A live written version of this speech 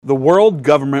The world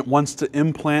government wants to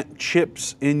implant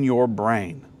chips in your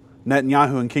brain.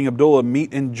 Netanyahu and King Abdullah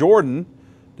meet in Jordan.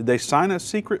 Did they sign a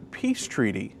secret peace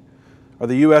treaty? Are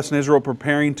the U.S. and Israel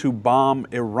preparing to bomb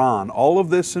Iran? All of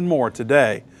this and more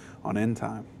today on End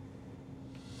Time.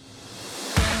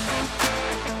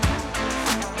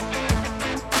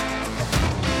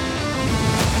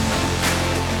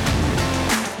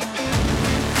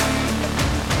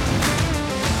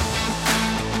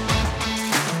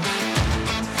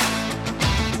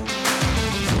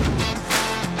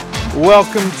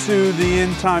 Welcome to the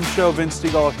End Time Show. Vince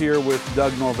Stegall here with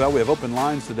Doug Norvell. We have open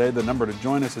lines today. The number to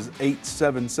join us is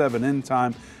 877 End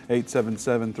Time,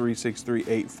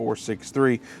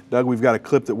 877-363-8463. Doug, we've got a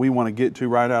clip that we want to get to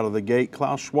right out of the gate.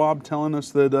 Klaus Schwab telling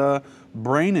us that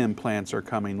brain implants are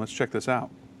coming. Let's check this out.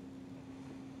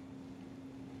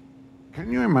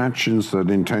 Can you imagine that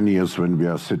in 10 years when we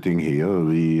are sitting here,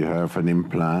 we have an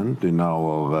implant in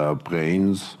our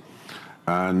brains,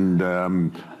 and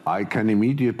I can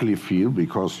immediately feel,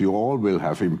 because you all will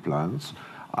have implants,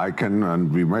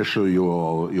 and we measure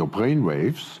your brain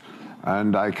waves,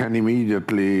 and I can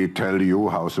immediately tell you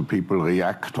how the people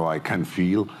react, or I can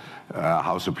feel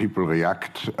how the people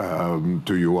react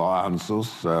to your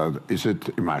answers. Is it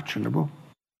imaginable?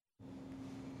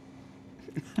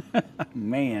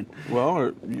 Man.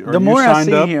 Well, the more I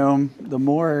see him, the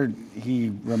more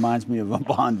he reminds me of a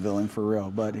Bond villain for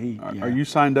real. But Are you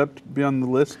signed up to be on the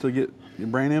list to get your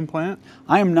brain implant?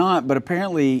 I am not, but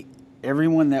apparently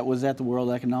everyone that was at the World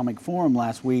Economic Forum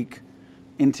last week,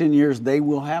 in 10 years, they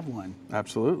will have one.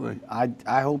 Absolutely.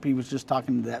 I hope he was just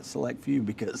talking to that select few,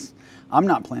 because I'm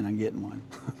not planning on getting one.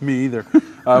 Me either.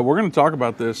 We're going to talk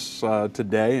about this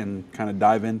today and kind of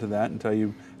dive into that and tell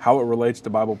you how it relates to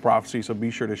Bible prophecy. So be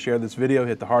sure to share this video,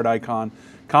 hit the heart icon,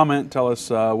 comment, tell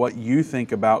us what you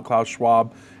think about Klaus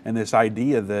Schwab and this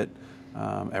idea that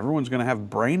everyone's going to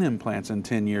have brain implants in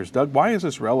 10 years. Doug, why is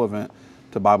this relevant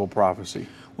to Bible prophecy?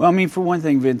 Well, I mean, for one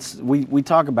thing, Vince, we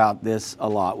talk about this a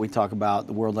lot. We talk about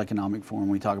the World Economic Forum.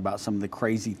 We talk about some of the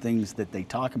crazy things that they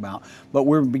talk about. But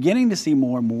we're beginning to see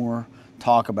more and more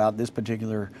talk about this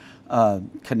particular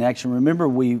connection. Remember,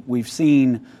 we've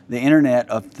seen the Internet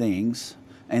of Things,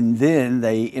 and then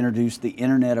they introduced the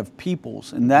Internet of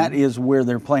Peoples. And that is where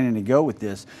they're planning to go with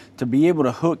this, to be able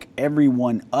to hook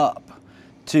everyone up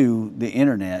to the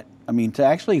Internet. I mean, to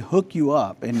actually hook you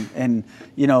up. And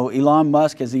you know, Elon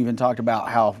Musk has even talked about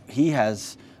how he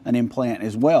has an implant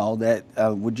as well that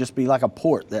would just be like a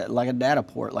port, like a data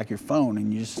port, like your phone,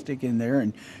 and you just stick in there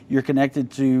and you're connected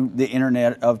to the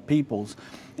Internet of Peoples.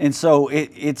 And so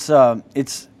it's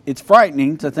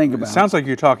frightening to think about. It sounds like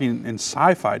you're talking in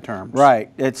sci-fi terms.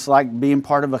 Right. It's like being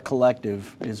part of a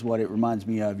collective is what it reminds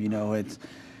me of. You know, it's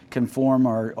conform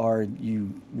or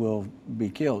you will be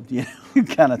killed, you know,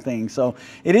 kind of thing. So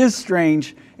it is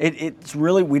strange. It's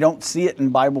really, we don't see it in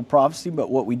Bible prophecy, but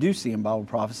what we do see in Bible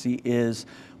prophecy is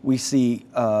we see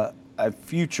a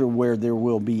future where there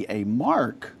will be a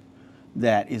mark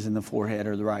that is in the forehead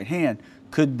or the right hand.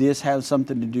 Could this have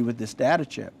something to do with this data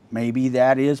chip? Maybe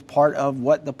that is part of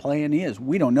what the plan is.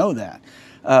 We don't know that.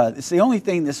 It's the only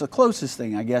thing that's the closest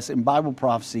thing, I guess, in Bible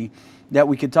prophecy that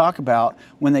we could talk about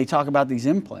when they talk about these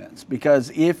implants.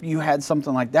 Because if you had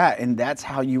something like that, and that's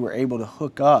how you were able to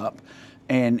hook up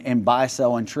and buy,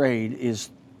 sell, and trade, is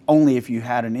only if you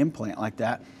had an implant like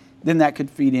that, then that could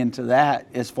feed into that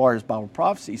as far as Bible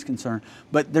prophecy is concerned.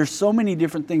 But there's so many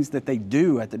different things that they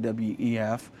do at the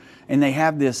WEF, and they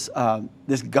have this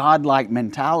this godlike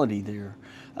mentality there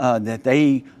that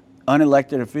they,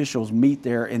 unelected officials, meet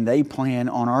there and they plan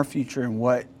on our future and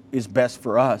what is best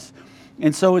for us.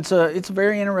 And so it's a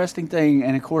very interesting thing.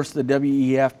 And of course, the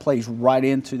WEF plays right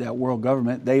into that world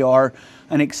government. They are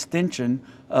an extension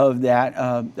of that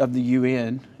of the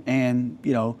UN, and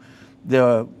you know,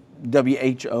 the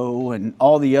WHO and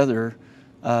all the other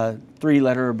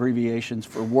three-letter abbreviations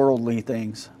for worldly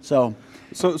things. So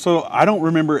I don't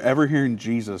remember ever hearing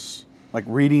Jesus, like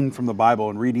reading from the Bible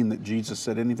and reading that Jesus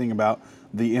said anything about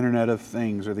the Internet of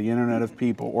Things or the Internet of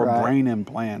People or brain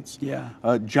implants. Yeah.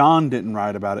 John didn't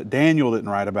write about it. Daniel didn't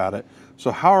write about it.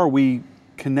 So how are we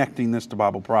connecting this to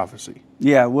Bible prophecy?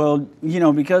 Yeah, well, you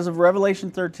know, because of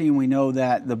Revelation 13, we know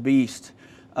that the beast,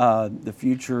 the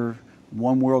future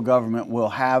one world government, will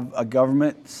have a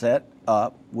government set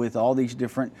up with all these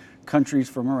different countries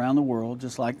from around the world,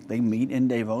 just like they meet in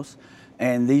Davos.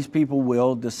 And these people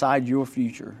will decide your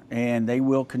future, and they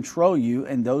will control you.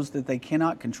 And those that they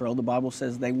cannot control, the Bible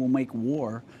says they will make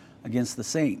war against the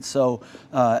saints. So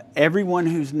everyone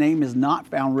whose name is not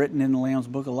found written in the Lamb's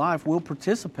Book of Life will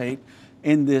participate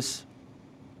in this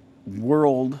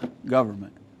world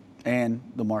government and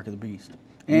the mark of the beast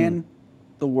and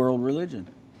the world religion.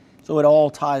 So it all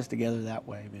ties together that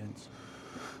way, Vince.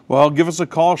 Well, give us a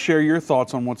call, share your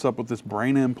thoughts on what's up with this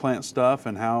brain implant stuff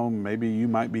and how maybe you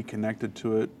might be connected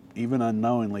to it even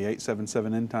unknowingly.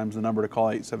 877-END-TIMES, the number to call,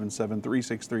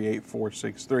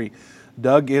 877-363-8463.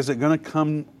 Doug, is it going to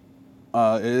come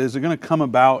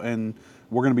about and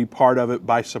we're going to be part of it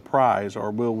by surprise,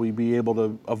 or will we be able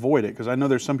to avoid it? Because I know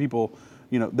there's some people,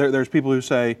 there's people who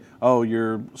say, oh,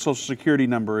 your social security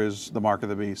number is the mark of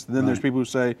the beast. And then there's people who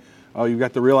say, oh, you've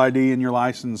got the real ID in your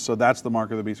license, so that's the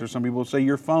mark of the beast. Or some people say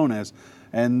your phone is.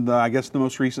 And I guess the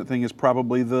most recent thing is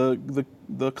probably the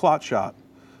clot shot,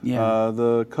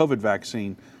 the COVID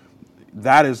vaccine.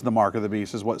 That is the mark of the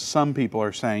beast, is what some people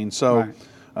are saying. So,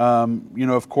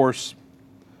 of course,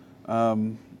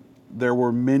 there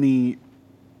were many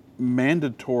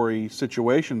mandatory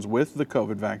situations with the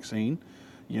COVID vaccine,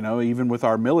 even with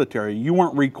our military. You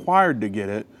weren't required to get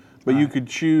it, but you could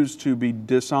choose to be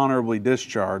dishonorably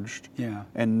discharged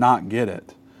and not get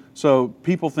it. So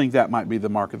people think that might be the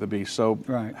mark of the beast. So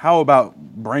how about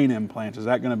brain implants? Is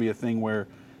that going to be a thing where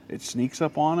it sneaks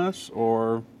up on us,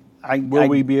 or will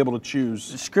we be able to choose?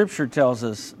 Scripture tells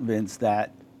us, Vince,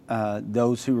 that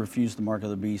those who refuse the mark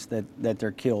of the beast, that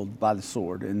they're killed by the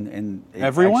sword. And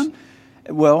everyone?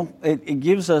 It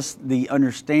gives us the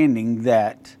understanding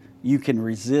that you can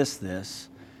resist this,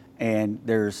 and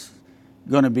there's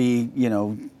going to be,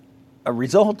 a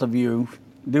result of you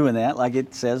doing that, like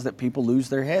it says that people lose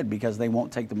their head because they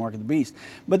won't take the mark of the beast.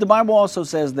 But the Bible also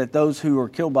says that those who are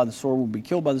killed by the sword will be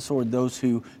killed by the sword. Those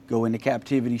who go into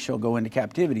captivity shall go into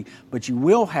captivity. But you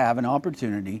will have an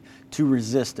opportunity to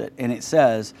resist it. And it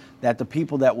says that the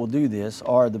people that will do this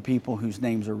are the people whose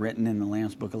names are written in the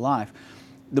Lamb's Book of Life.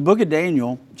 The book of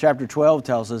Daniel, chapter 12,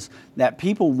 tells us that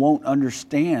people won't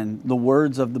understand the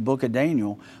words of the book of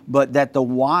Daniel, but that the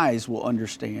wise will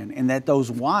understand, and that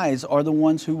those wise are the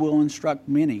ones who will instruct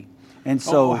many. And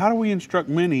so, how do we instruct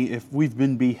many if we've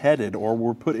been beheaded or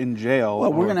we're put in jail?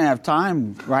 Well, we're going to have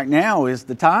time. Right now is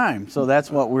the time, so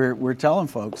that's what we're telling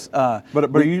folks.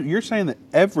 But you're saying that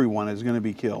everyone is going to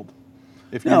be killed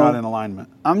if you're not in alignment.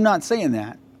 I'm not saying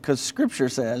that. Because Scripture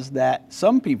says that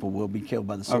some people will be killed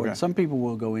by the sword. Some people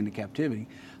will go into captivity.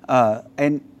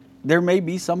 And there may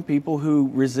be some people who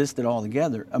resist it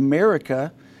altogether.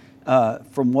 America,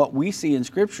 from what we see in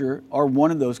Scripture, are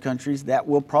one of those countries that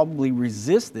will probably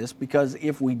resist this, because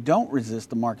if we don't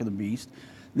resist the mark of the beast,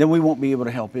 then we won't be able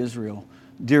to help Israel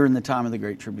during the time of the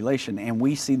Great Tribulation. And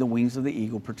we see the wings of the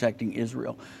eagle protecting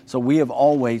Israel. So we have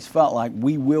always felt like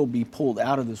we will be pulled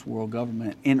out of this world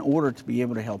government in order to be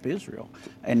able to help Israel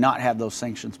and not have those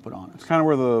sanctions put on us. It's kind of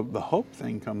where the hope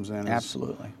thing comes in.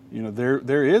 Absolutely.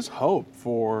 There is hope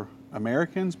for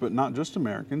Americans, but not just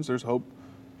Americans. There's hope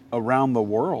around the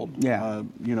world. Yeah.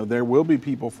 There will be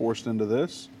people forced into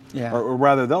this. Yeah. Or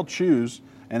rather, they'll choose.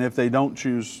 And if they don't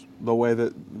choose the way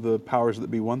that the powers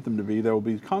that be want them to be, there will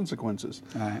be consequences.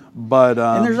 Right. But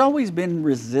and there's always been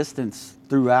resistance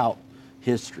throughout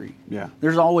history. Yeah.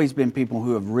 There's always been people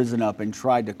who have risen up and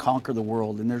tried to conquer the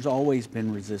world, and there's always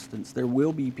been resistance. There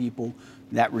will be people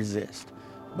that resist,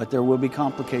 but there will be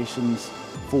complications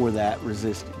for that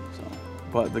resisting.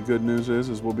 But the good news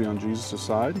is we'll be on Jesus'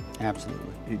 side.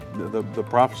 Absolutely. The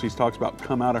prophecies talks about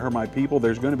come out of her, my people.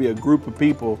 There's going to be a group of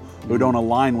people who don't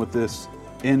align with this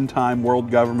end-time world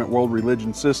government, world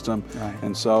religion system. Right.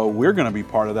 And so we're going to be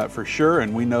part of that for sure,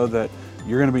 and we know that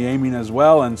you're going to be aiming as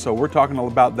well. And so we're talking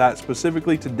about that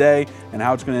specifically today and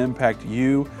how it's going to impact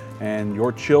you and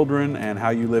your children and how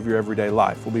you live your everyday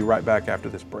life. We'll be right back after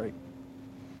this break.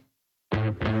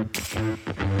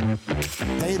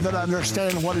 They that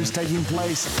understand what is taking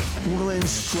place will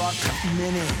instruct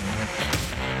many.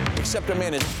 Except a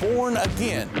man is born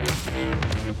again,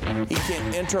 he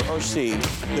can't enter or see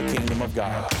the kingdom of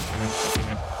God.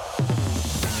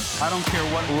 I don't care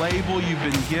what label you've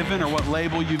been given or what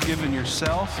label you've given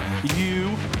yourself,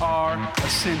 you are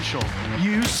essential.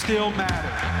 You still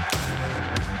matter.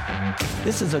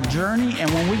 This is a journey,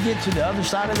 and when we get to the other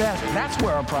side of that, that's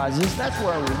where our prize is. That's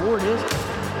where our reward is.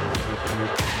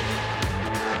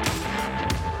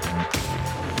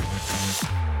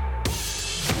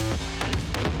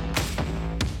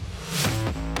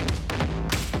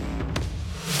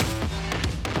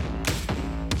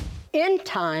 End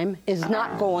time is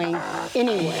not going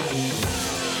anywhere.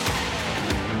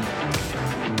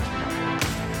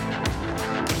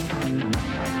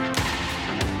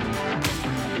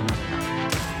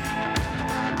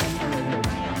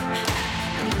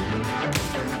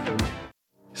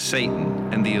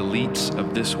 Satan and the elites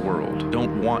of this world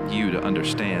don't want you to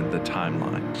understand the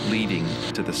timeline leading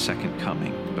to the second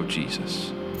coming of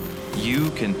Jesus. You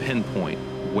can pinpoint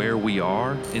where we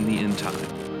are in the end time.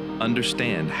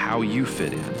 understand how you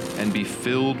fit in, and be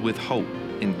filled with hope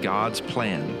in God's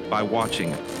plan by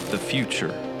watching The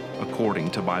Future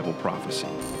According to Bible Prophecy.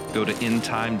 Go to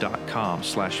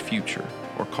endtime.com/future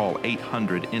or call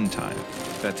 800-ENDTIME.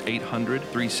 That's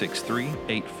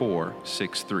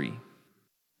 800-363-8463.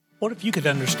 What if you could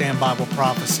understand Bible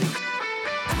prophecy?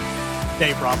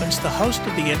 Dave Robbins, the host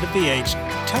of the End of the Age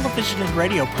television and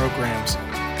radio programs,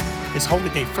 is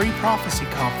holding a free prophecy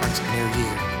conference near you.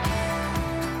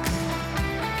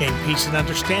 Gain peace and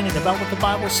understanding about what the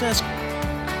Bible says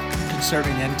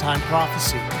concerning end-time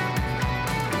prophecy.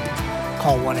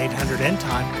 Call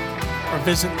 1-800-ENDTIME or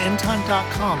visit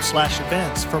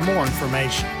endtime.com/events for more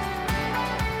information.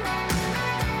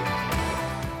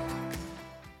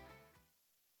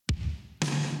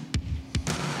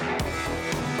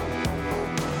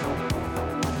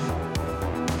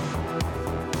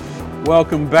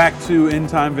 Welcome back to End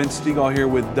Time. Vince Stegall here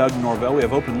with Doug Norvell. We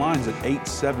have open lines at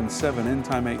 877 End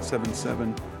Time,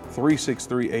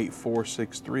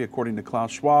 877-363-8463. According to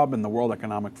Klaus Schwab and the World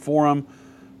Economic Forum,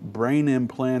 brain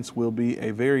implants will be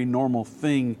a very normal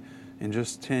thing in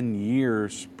just 10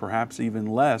 years, perhaps even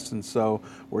less. And so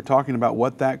we're talking about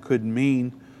what that could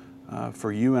mean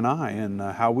for you and I, and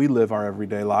how we live our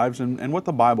everyday lives, and what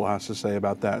the Bible has to say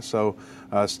about that. So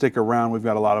stick around. We've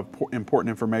got a lot of important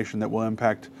information that will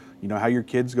impact how your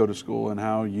kids go to school and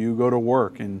how you go to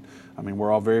work. And I mean,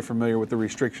 we're all very familiar with the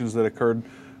restrictions that occurred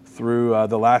through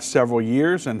the last several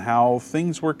years and how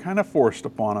things were kind of forced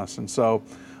upon us. And so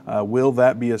will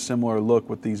that be a similar look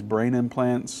with these brain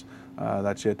implants?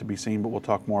 That's yet to be seen, but we'll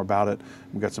talk more about it.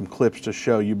 We've got some clips to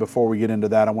show you. Before we get into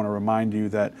that, I want to remind you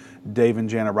that Dave and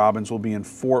Jana Robbins will be in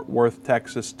Fort Worth,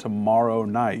 Texas tomorrow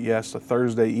night. Yes, a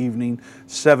Thursday evening,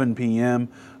 7 p.m.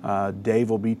 Dave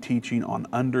will be teaching on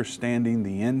understanding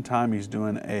the end time. He's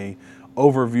doing a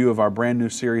overview of our brand new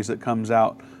series that comes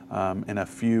out in a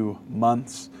few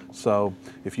months. So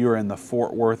if you're in the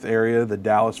Fort Worth area, the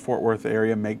Dallas-Fort Worth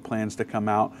area, make plans to come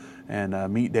out and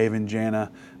meet Dave and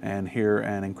Jana and hear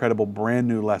an incredible brand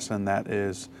new lesson that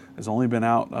has only been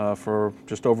out for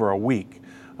just over a week.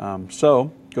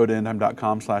 So go to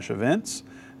endtime.com/events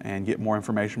and get more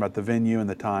information about the venue and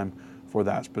the time for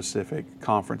that specific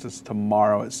conference. It's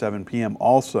tomorrow at 7 p.m.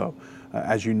 Also,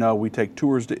 as you know, we take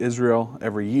tours to Israel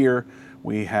every year.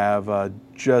 We have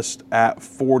just at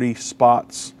 40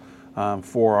 spots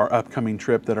for our upcoming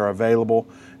trip that are available.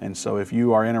 And so if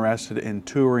you are interested in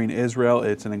touring Israel,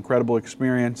 it's an incredible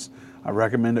experience. I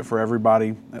recommend it for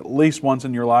everybody at least once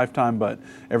in your lifetime, but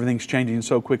everything's changing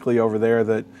so quickly over there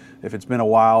that if it's been a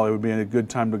while, it would be a good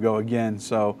time to go again.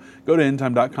 So go to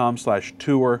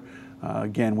endtime.com/tour.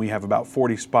 Again, we have about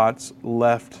 40 spots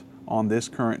left on this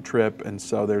current trip, and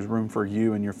so there's room for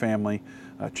you and your family.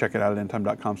 Check it out at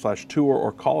endtime.com/tour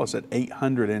or call us at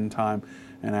 800-ENDTIME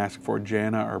and ask for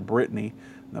Jana or Brittany.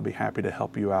 They'll be happy to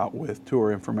help you out with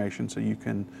tour information so you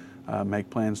can make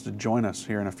plans to join us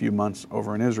here in a few months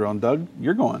over in Israel. And Doug,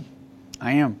 you're going.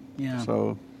 I am, yeah.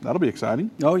 So that'll be exciting.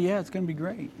 Oh yeah, it's going to be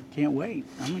great. Can't wait.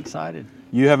 I'm excited.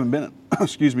 You haven't been,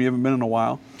 you haven't been in a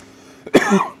while.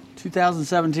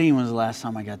 2017 was the last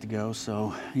time I got to go,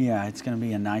 so yeah, it's going to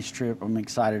be a nice trip. I'm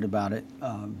excited about it.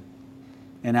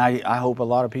 And I hope a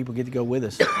lot of people get to go with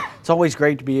us. It's always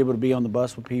great to be able to be on the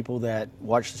bus with people that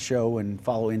watch the show and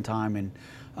follow End Time, and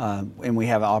we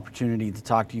have an opportunity to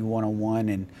talk to you one-on-one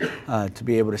and to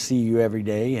be able to see you every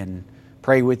day and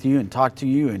pray with you and talk to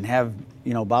you and have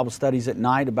Bible studies at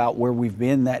night about where we've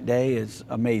been that day is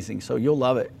amazing. So you'll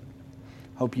love it.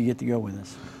 Hope you get to go with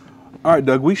us. All right,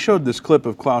 Doug, we showed this clip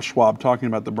of Klaus Schwab talking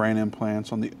about the brain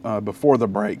implants on the before the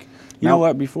break. You know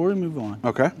what? Before we move on,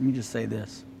 okay, let me just say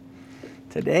this.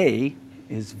 Today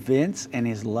is Vince and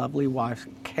his lovely wife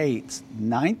Kate's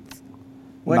ninth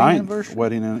wedding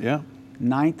anniversary.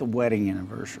 Ninth wedding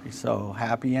anniversary. So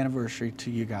happy anniversary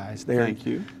to you guys. Thank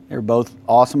you. They're both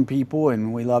awesome people,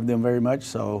 and we love them very much.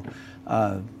 So,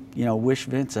 wish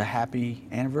Vince a happy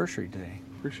anniversary today.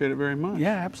 Appreciate it very much.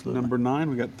 Yeah, absolutely. Number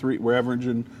 9, we got 3. We're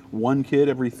averaging 1 kid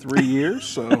every 3 years.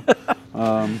 So,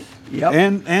 yep.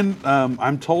 And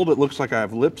I'm told it looks like I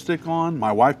have lipstick on.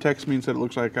 My wife texted me and said it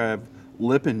looks like I have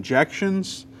lip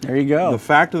injections. There you go. The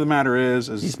fact of the matter is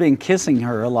he's been kissing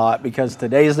her a lot because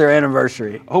today is their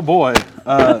anniversary. Oh boy,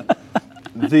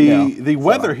 the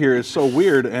weather here is so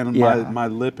weird, and my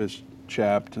lip is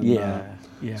chapped. And, yeah.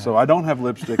 So I don't have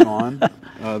lipstick on.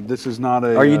 This is not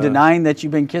a. Are you denying that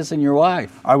you've been kissing your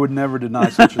wife? I would never deny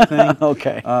such a thing.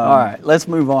 Okay. All right. Let's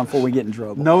move on before we get in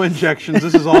trouble. No injections.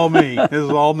 This is all me. This is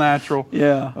all natural.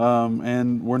 Yeah.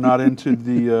 And we're not into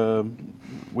the.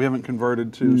 We haven't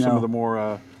converted to some of the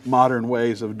more modern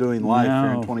ways of doing life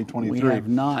here in 2023. We have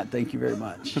not. Thank you very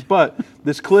much. But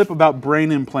this clip about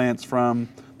brain implants from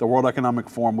the World Economic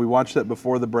Forum, we watched that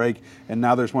before the break, and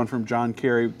now there's one from John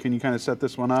Kerry. Can you kind of set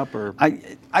this one up? Or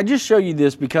I just show you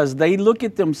this because they look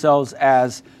at themselves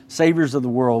as saviors of the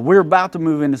world. We're about to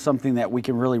move into something that we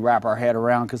can really wrap our head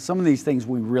around, because some of these things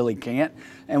we really can't.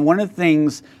 And one of the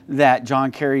things that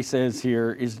John Kerry says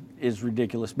here is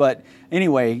ridiculous. But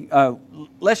anyway,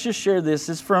 let's just share this.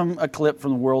 This is from a clip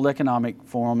from the World Economic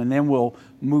Forum, and then we'll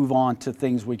move on to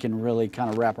things we can really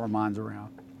kind of wrap our minds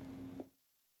around.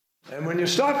 And when you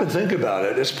stop and think about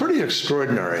it, it's pretty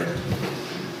extraordinary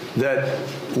that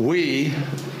we,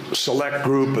 select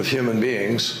group of human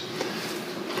beings,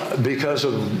 because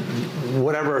of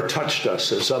whatever touched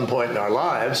us at some point in our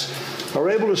lives, are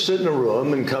able to sit in a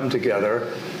room and come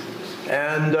together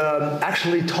and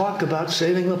actually talk about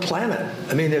saving the planet.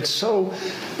 I mean, it's so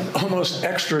almost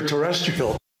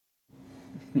extraterrestrial.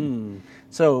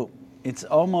 So it's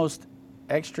almost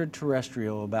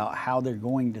extraterrestrial about how they're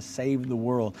going to save the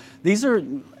world. These are,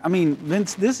 I mean,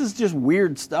 Vince, this is just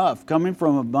weird stuff coming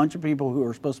from a bunch of people who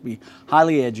are supposed to be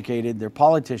highly educated. They're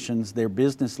politicians, they're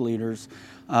business leaders,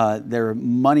 they're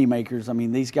money makers. I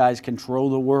mean, these guys control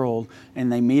the world,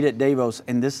 and they meet at Davos,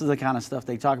 and this is the kind of stuff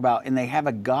they talk about, and they have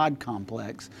a God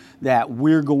complex that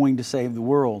we're going to save the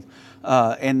world.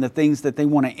 And the things that they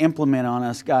want to implement on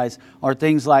us, guys, are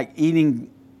things like eating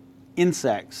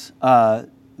insects,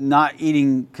 not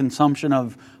eating consumption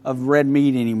of red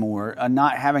meat anymore,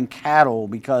 not having cattle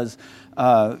because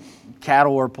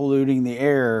cattle are polluting the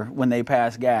air when they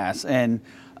pass gas, and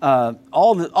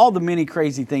all the many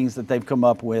crazy things that they've come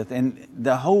up with. And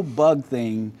the whole bug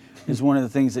thing is one of the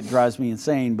things that drives me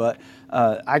insane, but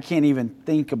I can't even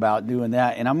think about doing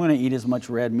that. And I'm going to eat as much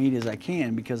red meat as I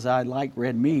can because I like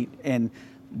red meat, and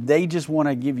they just want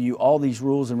to give you all these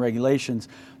rules and regulations.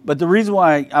 But the reason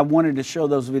why I wanted to show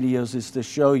those videos is to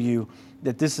show you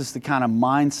that this is the kind of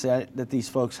mindset that these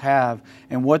folks have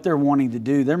and what they're wanting to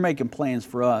do. They're making plans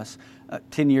for us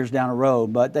 10 years down the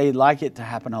road, but they'd like it to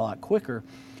happen a lot quicker.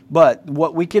 But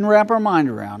what we can wrap our mind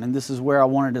around, and this is where I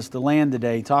wanted us to land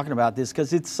today talking about this,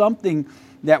 because it's something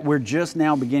that we're just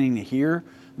now beginning to hear,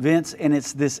 Vince, and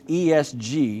it's this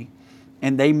ESG.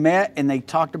 And they met and they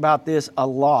talked about this a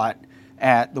lot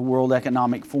at the World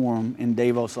Economic Forum in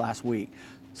Davos last week.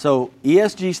 So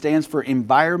ESG stands for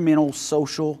environmental,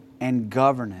 social, and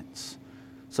governance.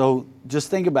 So just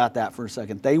think about that for a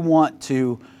second. They want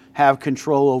to have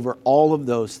control over all of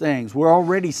those things. We're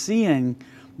already seeing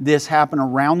this happen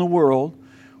around the world.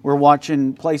 We're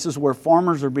watching places where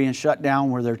farmers are being shut down,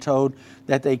 where they're told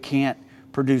that they can't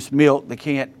produce milk, they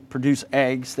can't produce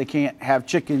eggs, they can't have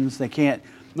chickens, they can't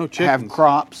have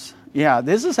crops. Yeah,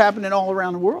 this is happening all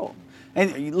around the world.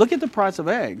 And look at the price of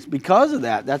eggs. Because of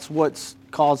that, that's what's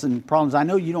causing problems. I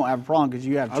know you don't have a problem because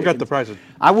you have chickens. I've got the prices.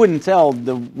 I wouldn't tell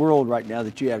the world right now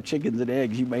that you have chickens and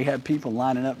eggs. You may have people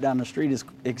lining up down the street as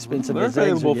expensive as eggs are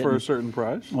available getting. for a certain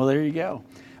price. Well, there you go.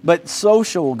 But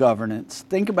social governance,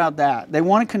 think about that. They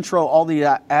want to control all the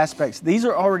aspects. These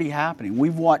are already happening.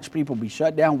 We've watched people be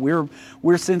shut down.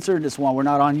 We're censored. That's why we're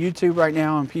not on YouTube right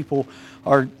now, and people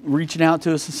are reaching out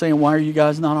to us and saying, why are you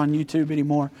guys not on YouTube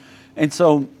anymore? And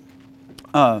so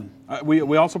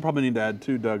we also probably need to add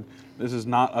too, Doug, this is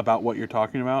not about what you're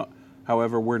talking about.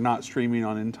 However, we're not streaming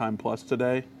on Endtime Plus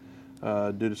today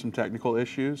due to some technical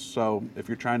issues. So if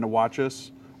you're trying to watch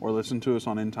us or listen to us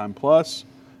on Endtime Plus,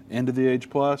 End of the Age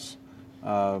Plus,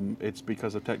 it's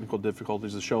because of technical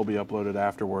difficulties. The show will be uploaded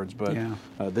afterwards. But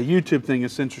the YouTube thing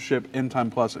is censorship.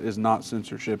 Endtime Plus is not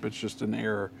censorship. It's just an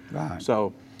error. Right.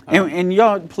 So. And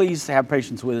y'all, please have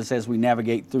patience with us as we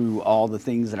navigate through all the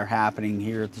things that are happening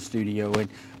here at the studio. And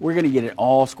we're going to get it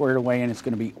all squared away, and it's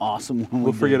going to be awesome when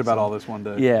we'll forget about all this one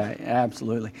day. Yeah,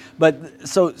 absolutely. But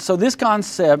so this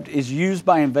concept is used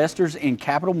by investors in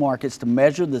capital markets to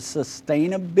measure the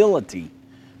sustainability,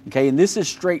 okay, and this is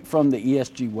straight from the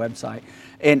ESG website,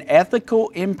 an ethical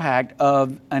impact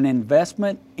of an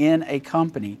investment in a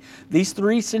company. These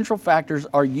three central factors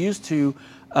are used to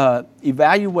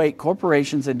evaluate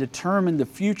corporations and determine the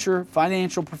future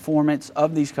financial performance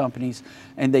of these companies,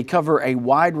 and they cover a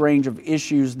wide range of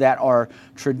issues that are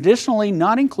traditionally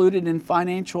not included in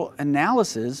financial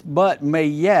analysis but may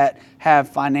yet have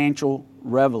financial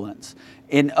relevance.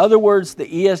 In other words, the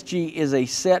ESG is a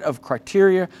set of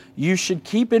criteria you should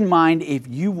keep in mind if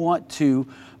you want to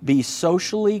be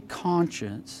socially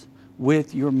conscious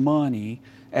with your money,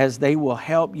 as they will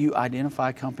help you identify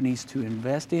companies to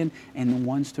invest in and the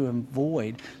ones to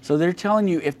avoid. So they're telling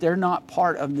you, if they're not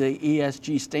part of the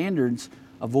ESG standards,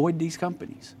 avoid these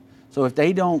companies. So if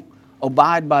they don't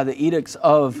abide by the edicts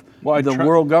of the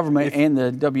world government and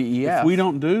the WEF. If we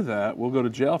don't do that, we'll go to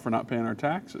jail for not paying our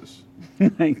taxes.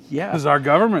 Yeah. Because our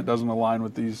government doesn't align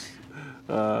with these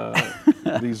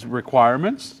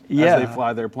requirements as they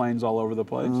fly their planes all over the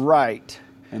place. Right.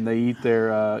 And they eat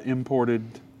their imported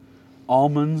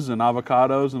almonds and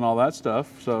avocados and all that stuff.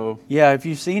 So yeah, if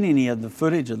you've seen any of the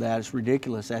footage of that, it's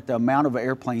ridiculous at the amount of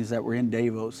airplanes that were in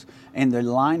Davos and the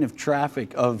line of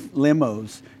traffic of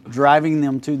limos driving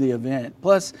them to the event.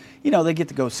 Plus, they get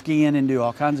to go skiing and do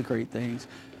all kinds of great things.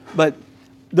 But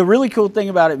the really cool thing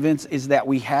about it, Vince, is that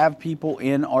we have people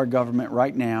in our government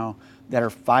right now that are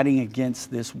fighting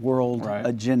against this world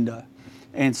agenda.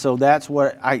 And so that's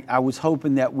what I was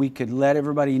hoping that we could let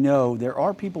everybody know. There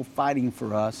are people fighting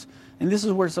for us. And this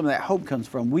is where some of that hope comes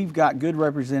from. We've got good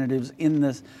representatives in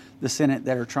the Senate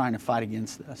that are trying to fight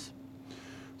against this.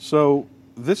 So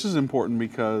this is important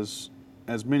because,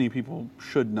 as many people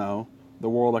should know, the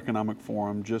World Economic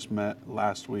Forum just met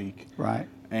last week. Right.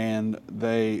 And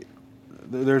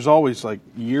there's always like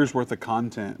years worth of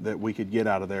content that we could get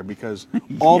out of there because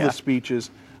all the speeches,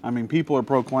 people are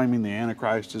proclaiming the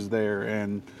Antichrist is there,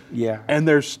 and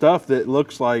there's stuff that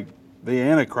looks like the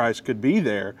Antichrist could be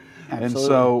there. Absolutely. And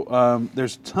so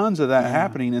there's tons of that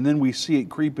happening, and then we see it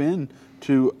creep in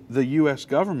to the U.S.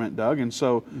 government, Doug. And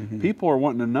so people are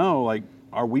wanting to know, like,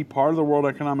 are we part of the World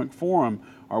Economic Forum?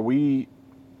 Are we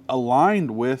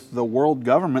aligned with the world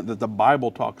government that the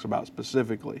Bible talks about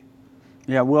specifically?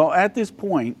 Yeah, well, at this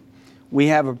point, we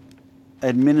have an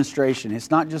administration.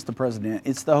 It's not just the president.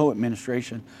 It's the whole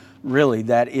administration, really,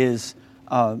 that is,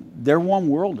 they're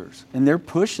one-worlders, and they're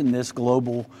pushing this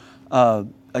global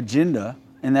agenda.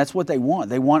 And that's what they want.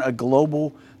 They want a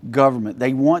global government.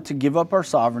 They want to give up our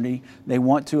sovereignty. They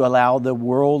want to allow the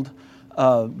world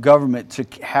government to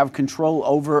have control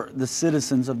over the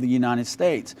citizens of the United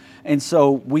States. And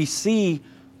so we see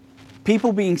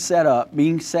people being set up,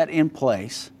 being set in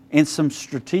place in some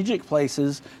strategic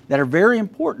places that are very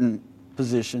important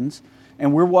positions.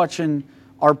 And we're watching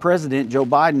our president, Joe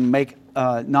Biden, make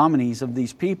nominees of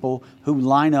these people who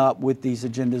line up with these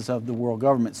agendas of the world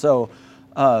government. So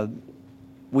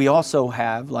we also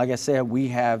have, like I said, we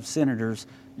have senators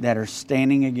that are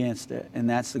standing against it. And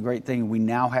that's the great thing. We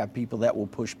now have people that will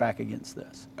push back against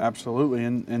this. Absolutely.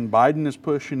 And Biden is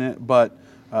pushing it, but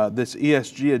this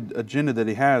ESG agenda that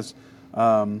he has,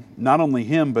 not only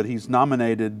him, but he's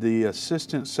nominated the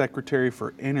Assistant Secretary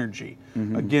for Energy.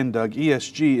 Again, Doug,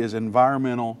 ESG is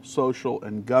environmental, social,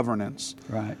 and governance.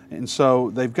 Right. And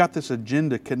so they've got this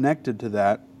agenda connected to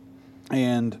that.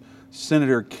 And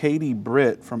Senator Katie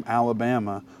Britt from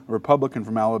Alabama, a Republican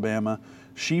from Alabama,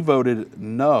 she voted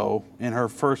no in her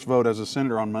first vote as a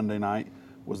senator on Monday night.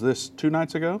 Was this 2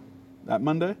 nights ago, that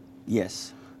Monday?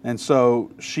 Yes. And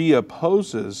so she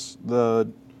opposes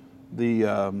the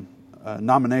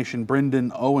nomination.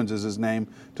 Brendan Owens is his name,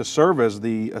 to serve as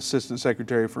the Assistant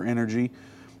Secretary for Energy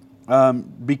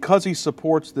because he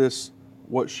supports this,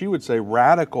 what she would say,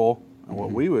 radical,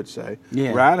 what we would say,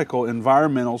 radical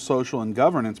environmental, social, and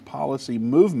governance policy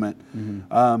movement.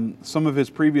 Some of his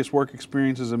previous work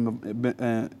experiences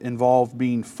involve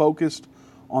being focused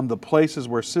on the places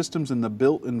where systems in the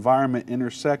built environment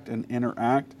intersect and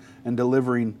interact, and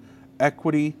delivering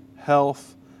equity,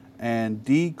 health, and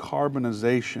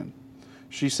decarbonization.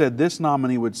 She said this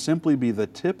nominee would simply be the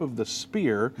tip of the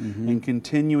spear in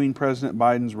continuing President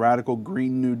Biden's radical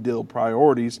Green New Deal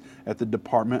priorities at the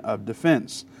Department of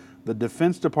Defense. The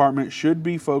Defense Department should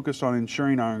be focused on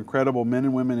ensuring our incredible men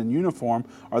and women in uniform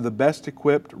are the best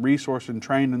equipped, resourced, and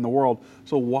trained in the world.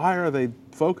 So why are they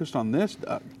focused on this,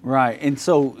 Doug? Right. And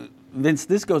so, Vince,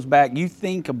 this goes back, you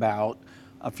think about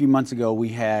a few months ago we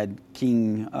had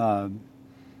King,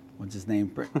 what's his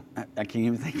name? I can't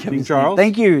even think of King his Charles?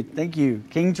 name. Thank you,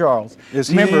 King Charles. Is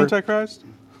he the Antichrist?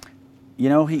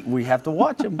 We have to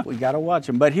watch him. We got to watch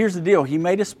him. But here's the deal. He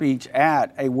made a speech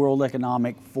at a World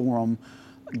Economic Forum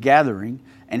gathering,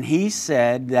 and he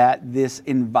said that this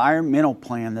environmental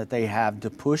plan that they have to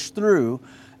push through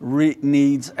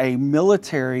needs a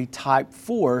military type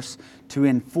force to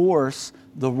enforce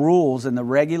the rules and the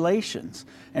regulations.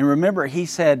 And remember, he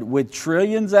said with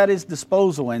trillions at his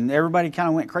disposal, and everybody kind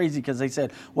of went crazy because they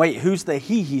said, wait, who's the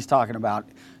he's talking about?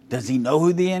 Does he know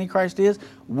who the Antichrist is?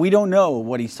 We don't know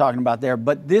what he's talking about there,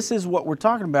 but this is what we're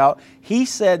talking about. He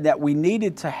said that we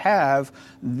needed to have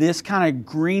this kind of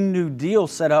Green New Deal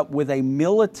set up with a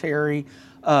military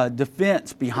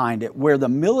defense behind it, where the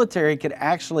military could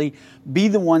actually be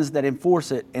the ones that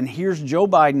enforce it. And here's Joe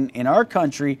Biden in our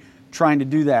country trying to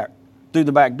do that through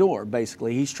the back door,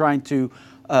 basically. He's trying to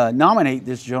nominate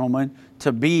this gentleman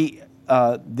to be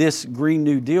this Green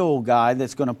New Deal guy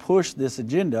that's going to push this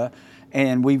agenda.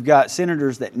 And we've got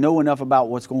senators that know enough about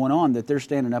what's going on that they're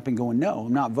standing up and going, no,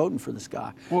 I'm not voting for this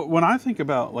guy. Well, when I think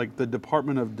about like the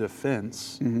Department of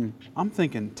Defense, I'm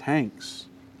thinking tanks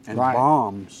and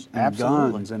bombs and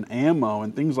guns and ammo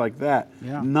and things like that.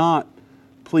 Yeah. Not,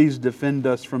 please defend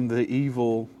us from the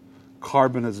evil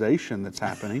carbonization that's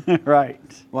happening. Right.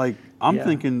 Like, I'm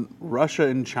thinking Russia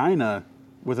and China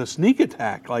with a sneak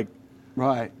attack. Like,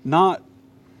 not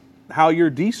how your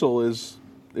diesel is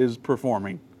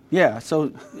performing. Yeah,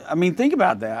 so, I mean, think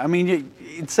about that. I mean,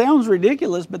 it sounds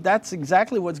ridiculous, but that's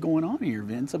exactly what's going on here,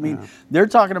 Vince. I mean, they're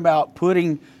talking about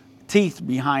putting teeth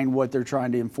behind what they're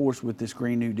trying to enforce with this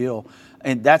Green New Deal,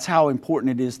 and that's how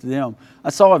important it is to them.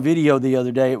 I saw a video the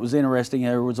other day. It was interesting.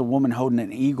 There was a woman holding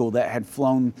an eagle that had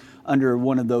flown under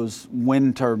one of those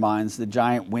wind turbines, the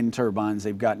giant wind turbines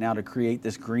they've got now to create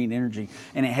this green energy,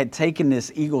 and it had taken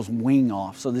this eagle's wing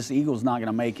off. So this eagle's not going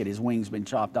to make it. His wing's been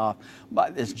chopped off by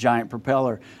this giant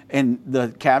propeller. And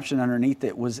the caption underneath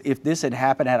it was, if this had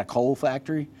happened at a coal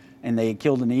factory and they had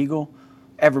killed an eagle,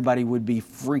 everybody would be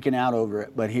freaking out over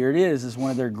it. But here it is. It's one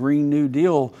of their Green New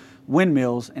Deal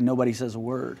windmills, and nobody says a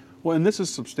word. Well, and this is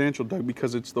substantial, Doug,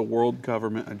 because it's the world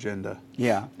government agenda.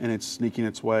 Yeah. And it's sneaking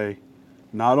its way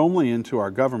not only into our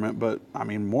government, but, I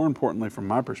mean, more importantly from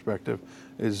my perspective,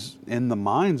 is in the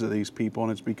minds of these people,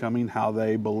 and it's becoming how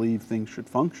they believe things should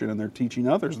function, and they're teaching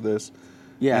others this.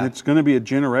 Yeah. And it's going to be a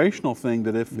generational thing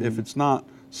that if it's not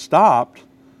stopped,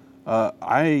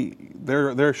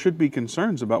 there should be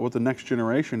concerns about what the next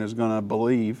generation is going to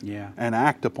believe and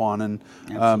act upon. And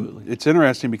it's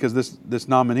interesting because this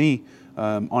nominee,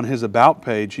 on his About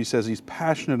page, he says he's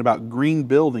passionate about green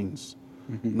buildings,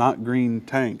 not green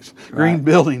tanks. Green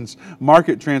buildings,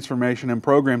 market transformation, and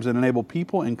programs that enable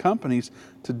people and companies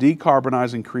to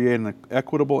decarbonize and create an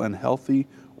equitable and healthy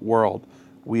world.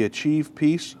 We achieve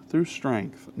peace through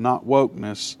strength, not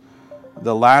wokeness.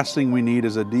 The last thing we need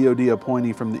is a DOD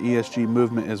appointee from the ESG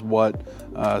movement, is what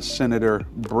Senator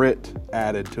Britt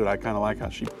added to it. I kind of like how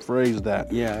she phrased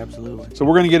that. Yeah, absolutely. So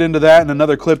we're going to get into that and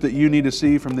another clip that you need to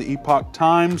see from the Epoch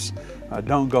Times.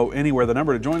 Don't go anywhere. The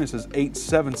number to join us is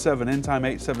 877 End Time,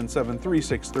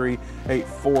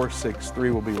 877-363-8463.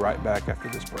 We'll be right back after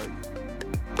this break.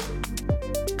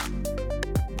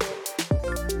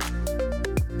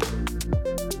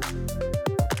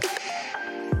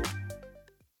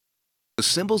 The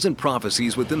symbols and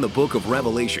prophecies within the book of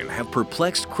Revelation have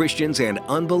perplexed Christians and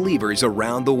unbelievers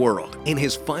around the world. In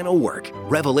his final work,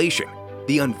 Revelation,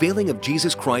 The Unveiling of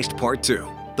Jesus Christ Part 2,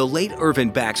 the late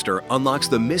Irvin Baxter unlocks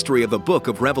the mystery of the book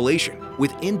of Revelation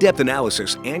with in-depth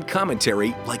analysis and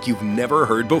commentary like you've never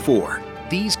heard before.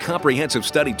 These comprehensive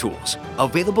study tools,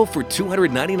 available for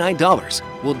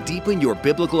 $299, will deepen your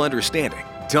biblical understanding.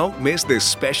 Don't miss this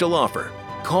special offer.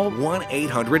 Call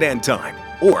 1-800-END-TIME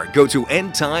or go to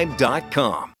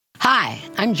endtime.com. Hi,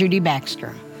 I'm Judy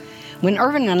Baxter. When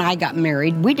Irvin and I got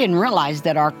married, we didn't realize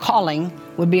that our calling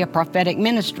would be a prophetic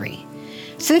ministry.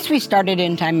 Since we started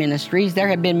End Time Ministries, there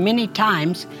have been many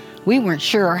times we weren't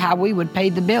sure how we would pay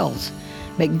the bills,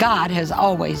 but God has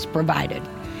always provided.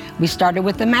 We started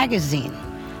with the magazine,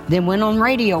 then went on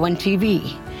radio and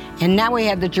TV, and now we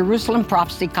have the Jerusalem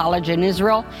Prophecy College in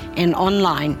Israel and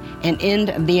online and End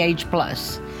of the Age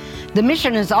Plus. The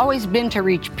mission has always been to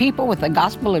reach people with the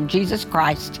gospel of Jesus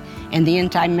Christ and the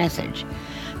end time message.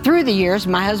 Through the years,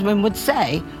 my husband would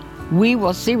say, we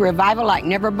will see revival like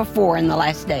never before in the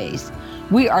last days.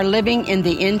 We are living in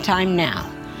the end time now.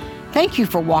 Thank you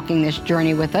for walking this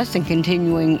journey with us and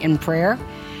continuing in prayer.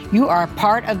 You are a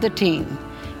part of the team.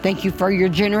 Thank you for your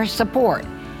generous support.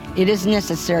 It is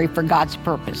necessary for God's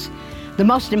purpose. The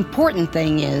most important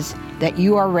thing is that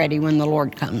you are ready when the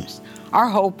Lord comes. Our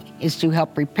hope is to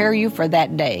help prepare you for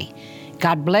that day.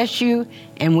 God bless you,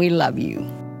 and we love you.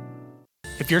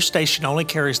 If your station only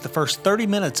carries the first 30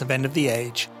 minutes of End of the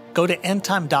Age, go to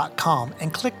endtime.com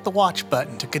and click the watch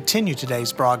button to continue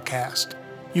today's broadcast.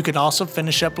 You can also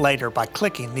finish up later by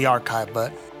clicking the archive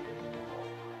button.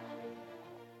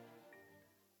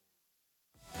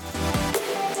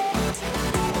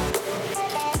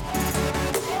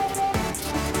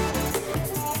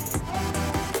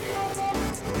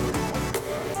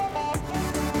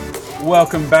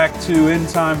 Welcome back to End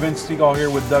Time. Vince Stegall here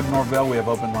with Doug Norvell. We have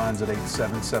open lines at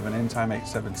 877 End Time,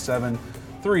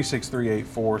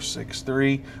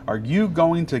 877-363-8463. Are you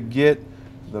going to get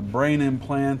the brain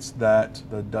implants that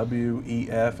the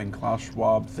WEF and Klaus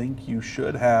Schwab think you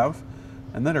should have,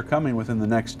 and that are coming within the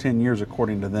next 10 years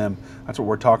according to them? That's what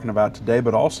we're talking about today.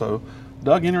 But also,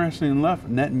 Doug, interestingly enough,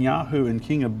 Netanyahu and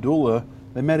King Abdullah,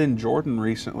 they met in Jordan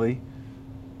recently.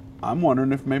 I'm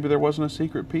wondering if maybe there wasn't a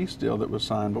secret peace deal that was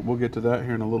signed, but we'll get to that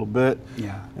here in a little bit.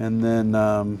 Yeah. And then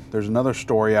there's another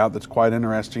story out that's quite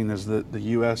interesting, is that the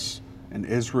U.S. and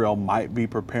Israel might be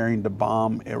preparing to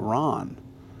bomb Iran.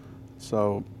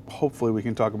 So hopefully we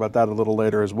can talk about that a little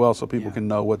later as well, so people can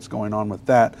know what's going on with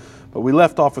that. But we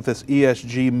left off with this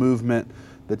ESG movement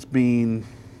that's being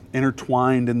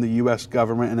intertwined in the U.S.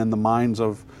 government and in the minds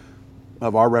of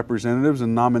our representatives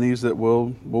and nominees that will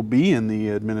be in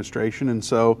the administration. And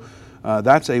so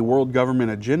that's a world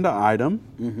government agenda item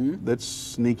that's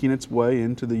sneaking its way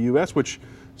into the U.S., which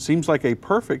seems like a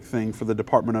perfect thing for the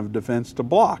Department of Defense to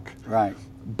block. Right.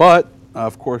 But,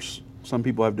 of course, some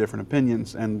people have different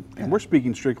opinions, and we're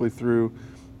speaking strictly through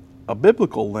a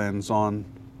biblical lens on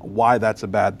why that's a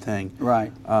bad thing.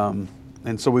 Right.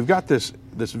 And so we've got this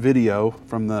video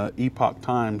from the Epoch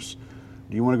Times.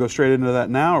 Do you want to go straight into that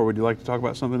now, or would you like to talk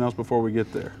about something else before we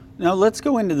get there? No, let's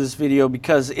go into this video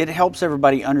because it helps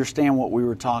everybody understand what we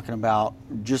were talking about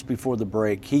just before the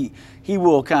break. He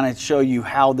will kind of show you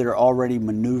how they're already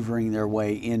maneuvering their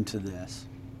way into this.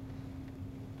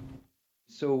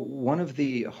 So one of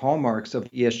the hallmarks of the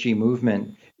ESG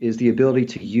movement is the ability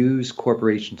to use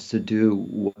corporations to do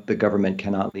what the government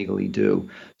cannot legally do.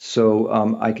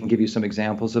 So I can give you some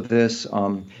examples of this.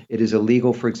 It is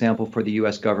illegal, for example, for the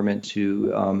U.S. government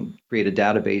to create a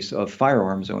database of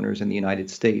firearms owners in the United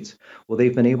States. Well,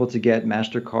 they've been able to get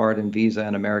MasterCard and Visa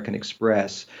and American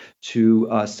Express to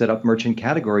set up merchant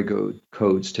category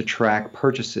codes to track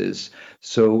purchases.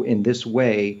 So in this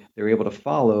way, they're able to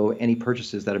follow any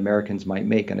purchases that Americans might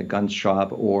make in a gun shop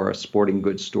or a sporting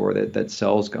goods store that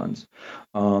sells guns.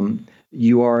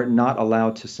 You are not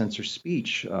allowed to censor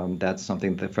speech. That's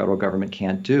something the federal government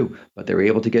can't do, but they're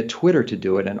able to get Twitter to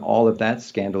do it. And all of that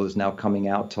scandal is now coming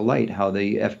out to light, how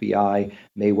the FBI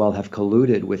may well have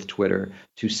colluded with Twitter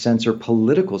to censor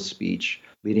political speech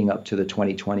leading up to the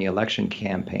 2020 election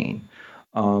campaign.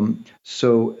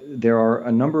 So there are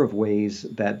a number of ways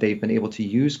that they've been able to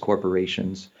use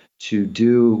corporations to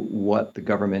do what the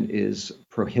government is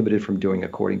prohibited from doing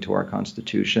according to our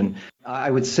Constitution.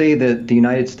 I would say that the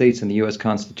United States and the U.S.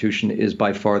 Constitution is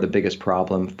by far the biggest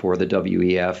problem for the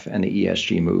WEF and the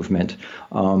ESG movement.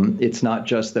 It's not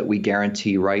just that we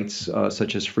guarantee rights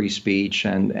such as free speech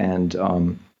and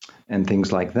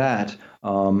things like that.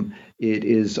 It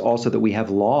is also that we have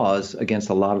laws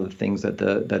against a lot of the things that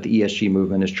the ESG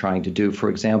movement is trying to do. For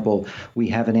example, we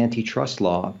have an antitrust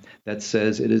law that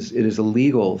says it is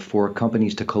illegal for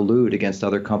companies to collude against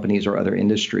other companies or other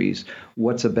industries.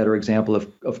 What's a better example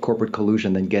of corporate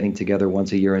collusion than getting together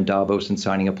once a year in Davos and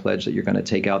signing a pledge that you're going to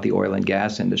take out the oil and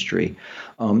gas industry?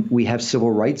 We have civil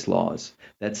rights laws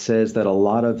that says that a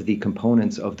lot of the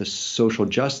components of the social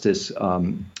justice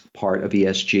part of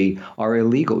ESG are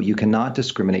illegal. You cannot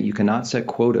discriminate. You cannot set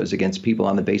quotas against people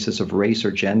on the basis of race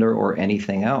or gender or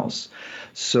anything else.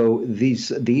 So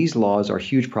these laws are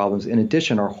huge problems. In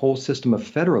addition, our whole system of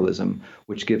federalism,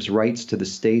 which gives rights to the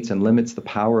states and limits the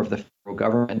power of the federal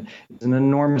government, is an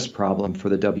enormous problem for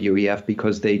the WEF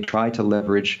because they try to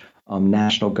leverage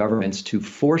national governments to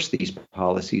force these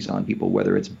policies on people,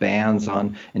 whether it's bans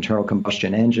on internal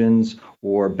combustion engines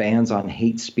or bans on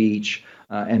hate speech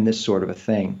and this sort of a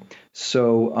thing.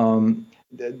 So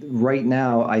right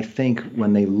now, I think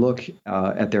when they look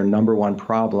at their number one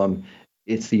problem,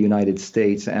 it's the United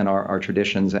States and our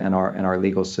traditions and our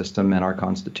legal system and our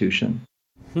Constitution.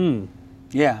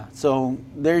 Yeah, so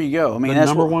there you go. I mean, the that's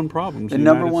number one problem. The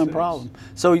number one problem.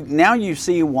 So now you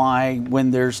see why,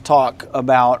 when there's talk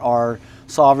about our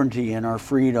sovereignty and our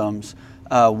freedoms,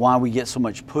 why we get so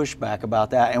much pushback about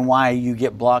that, and why you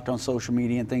get blocked on social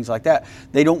media and things like that.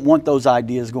 They don't want those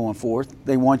ideas going forth.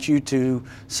 They want you to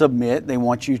submit. They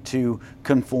want you to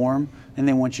conform, and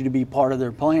they want you to be part of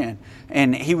their plan.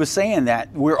 And he was saying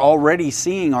that we're already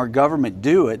seeing our government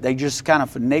do it. They just kind of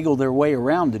finagle their way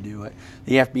around to do it.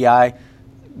 The FBI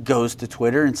goes to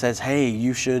Twitter and says, hey,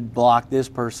 you should block this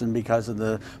person because of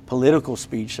the political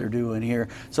speech they're doing here.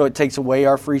 So it takes away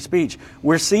our free speech.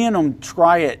 We're seeing them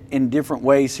try it in different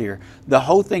ways here. The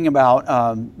whole thing about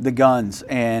the guns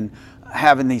and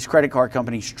having these credit card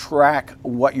companies track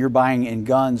what you're buying in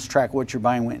guns, track what you're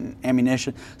buying in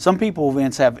ammunition. Some people,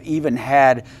 Vince, have even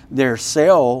had their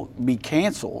sale be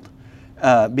canceled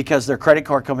because their credit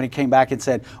card company came back and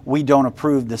said, we don't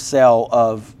approve the sale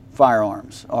of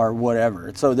firearms or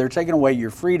whatever. So they're taking away your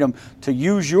freedom to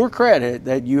use your credit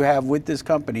that you have with this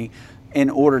company in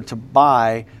order to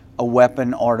buy a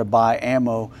weapon or to buy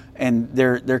ammo, and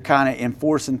they're kind of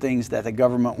enforcing things that the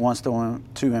government wants to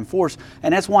enforce,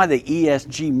 and that's why the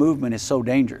ESG movement is so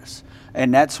dangerous.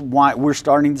 And that's why we're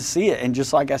starting to see it. And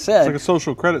just like I said, it's like a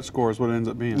social credit score is what it ends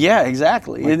up being. Yeah,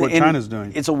 exactly. Like what China's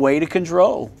doing. It's a way to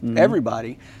control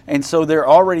everybody. And so they're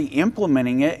already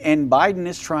implementing it, and Biden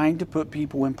is trying to put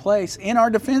people in place in our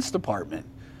Defense Department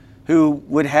who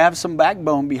would have some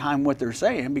backbone behind what they're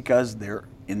saying because they're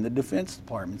in the Defense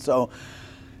Department. So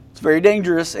it's very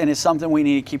dangerous, and it's something we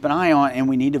need to keep an eye on, and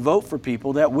we need to vote for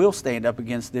people that will stand up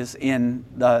against this in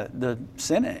the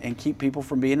Senate and keep people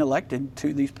from being elected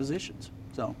to these positions.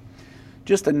 So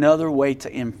just another way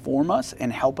to inform us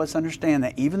and help us understand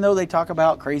that even though they talk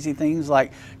about crazy things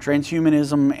like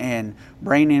transhumanism and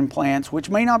brain implants, which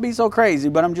may not be so crazy,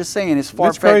 but I'm just saying it's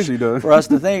far-fetched for us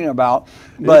to think about.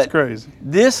 But it's crazy.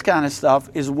 This kind of stuff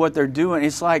is what they're doing.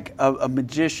 It's like a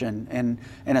magician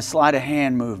and a sleight of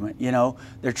hand movement. You know,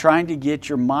 they're trying to get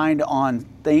your mind on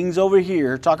things over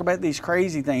here, talk about these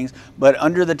crazy things, but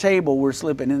under the table we're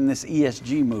slipping in this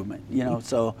ESG movement. You know,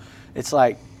 so it's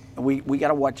like, we got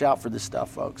to watch out for this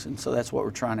stuff, folks, and so that's what we're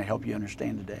trying to help you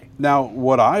understand today. Now,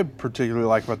 what I particularly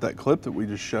like about that clip that we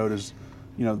just showed is,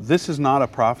 you know, this is not a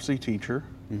prophecy teacher.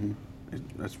 I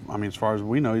mean, as far as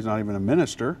we know, he's not even a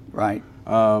minister. Right.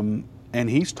 And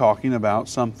he's talking about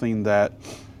something that,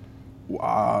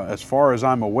 as far as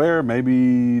I'm aware,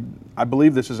 maybe I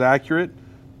believe this is accurate.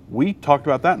 We talked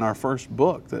about that in our first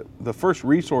book, that the first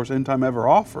resource End Time ever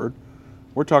offered.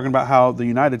 We're talking about how the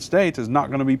United States is not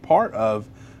going to be part of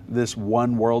this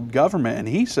one world government. And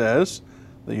he says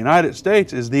the United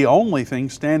States is the only thing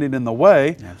standing in the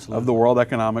way of the World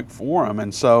Economic Forum.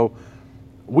 And so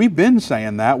we've been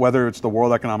saying that, whether it's the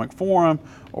World Economic Forum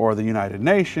or the United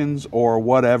Nations or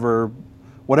whatever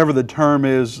the term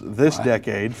is this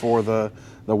decade for the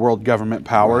world government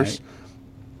powers.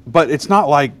 But it's not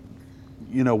like,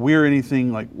 you know, we're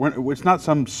anything like, it's not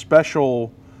some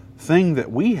special thing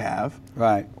that we have.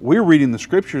 Right. We're reading the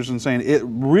scriptures and saying it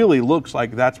really looks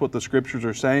like that's what the scriptures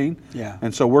are saying. Yeah.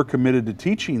 And so we're committed to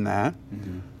teaching that.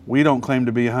 We don't claim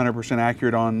to be 100%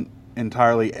 accurate on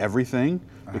entirely everything,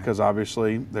 because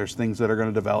obviously there's things that are going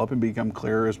to develop and become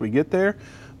clearer as we get there.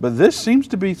 But this seems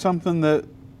to be something that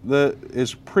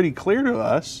is pretty clear to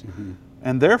us.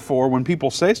 And therefore, when people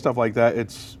say stuff like that,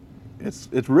 it's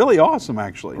really awesome,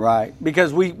 actually. Right.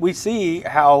 Because we see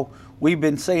how we've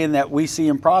been saying that we see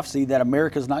in prophecy that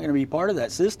America's not going to be part of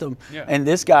that system. Yeah. And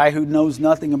this guy who knows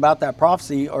nothing about that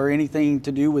prophecy or anything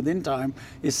to do with end time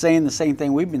is saying the same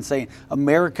thing we've been saying.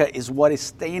 America is what is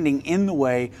standing in the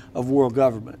way of world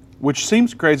government. Which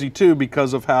seems crazy too,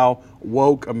 because of how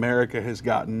woke America has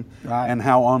gotten and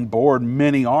how on board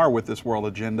many are with this world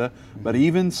agenda. But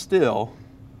even still,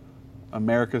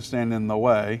 America's standing in the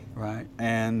way. Right.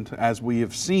 And as we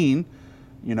have seen,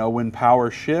 you know, when power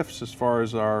shifts as far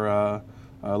as our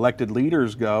elected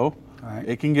leaders go,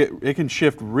 it can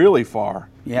shift really far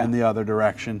in the other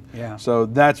direction. Yeah. So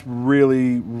that's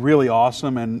really, really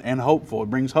awesome and hopeful.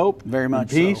 It brings hope, very much,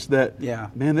 peace. so.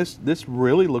 That man, this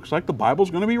really looks like the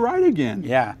Bible's going to be right again.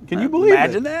 Yeah. Can you believe it?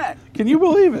 Imagine that. Can you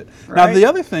believe it? Now the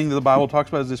other thing that the Bible talks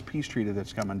about is this peace treaty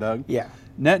that's coming, Doug. Yeah.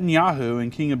 Netanyahu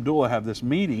and King Abdullah have this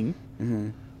meeting.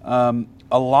 We've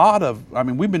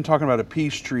been talking about a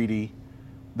peace treaty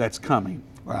that's coming.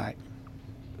 Right.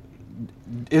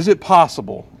 Is it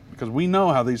possible, because we know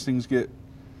how these things get,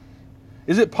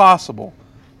 is it possible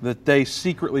that they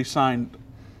secretly signed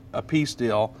a peace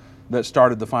deal that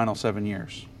started the final 7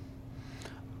 years?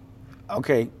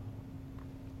 Okay.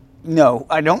 No,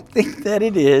 I don't think that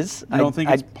it is. You don't think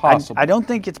it's possible? I don't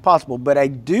think it's possible, but I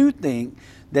do think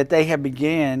that they have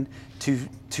began to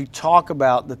talk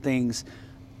about the things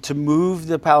to move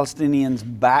the Palestinians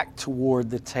back toward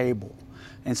the table.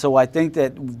 And so I think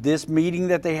that this meeting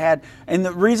that they had, and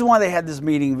the reason why they had this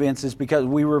meeting, Vince, is because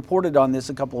we reported on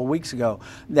this a couple of weeks ago,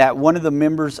 that one of the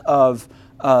members of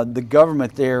the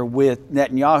government there with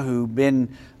Netanyahu,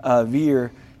 Ben Gvir,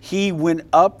 he went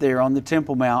up there on the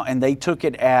Temple Mount, and they took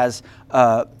it as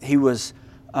he was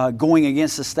going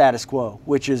against the status quo,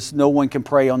 which is no one can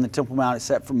pray on the Temple Mount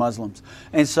except for Muslims.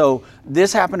 And so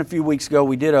this happened a few weeks ago.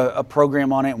 We did a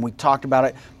program on it, and we talked about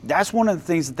it. That's one of the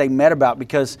things that they met about,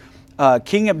 because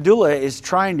King Abdullah is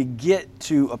trying to get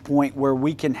to a point where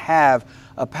we can have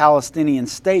a Palestinian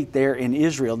state there in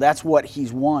Israel. That's what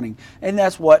he's wanting. And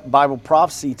that's what Bible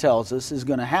prophecy tells us is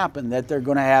going to happen, that they're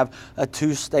going to have a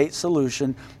two-state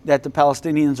solution, that the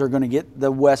Palestinians are going to get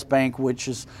the West Bank, which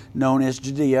is known as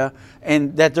Judea,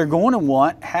 and that they're going to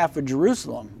want half of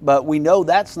Jerusalem. But we know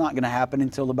that's not going to happen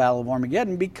until the Battle of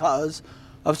Armageddon because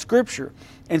of Scripture.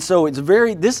 And so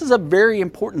this is a very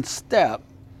important step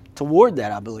toward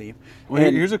that, I believe. Well,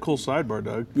 And- here's a cool sidebar,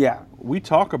 Doug. Yeah. We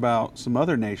talk about some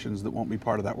other nations that won't be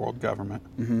part of that world government.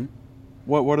 Mm-hmm.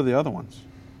 What are the other ones?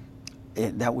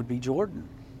 That would be Jordan.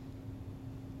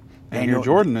 And here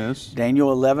Jordan is.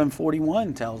 Daniel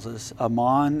 11:41 tells us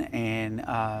Ammon and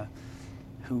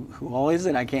who all is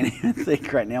it? I can't even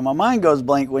think right now. My mind goes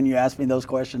blank when you ask me those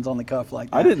questions on the cuff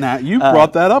like that. I didn't. You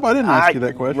brought that up. I didn't ask you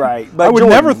that question. Right. I would Jordan,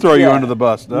 never throw you under the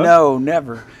bus, Doug. No,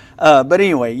 never. But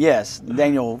anyway, yes,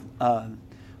 Daniel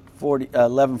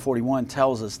 11:41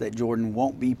 tells us that Jordan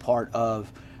won't be part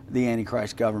of the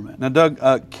Antichrist government. Now,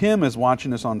 Doug, Kim is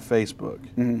watching this on Facebook,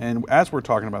 and as we're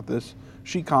talking about this,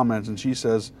 she comments and she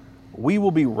says, "We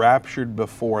will be raptured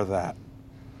before that."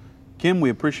 Kim, we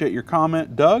appreciate your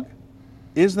comment. Doug,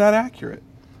 is that accurate?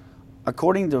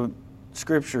 According to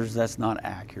scriptures, that's not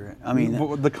accurate. I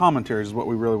mean, The commentary is what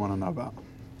we really want to know about.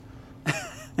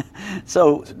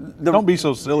 so don't be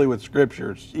so silly with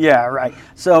scriptures. Yeah, right.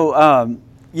 So,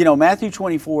 Matthew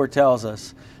 24 tells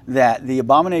us that the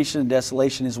abomination of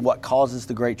desolation is what causes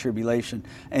the Great Tribulation.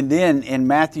 And then in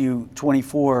Matthew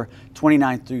 24,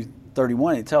 29 through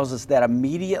 31, it tells us that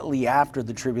immediately after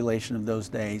the tribulation of those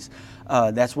days,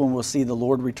 that's when we'll see the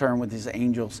Lord return with his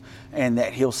angels, and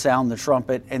that he'll sound the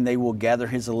trumpet and they will gather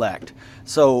his elect.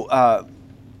 So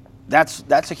that's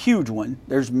a huge one.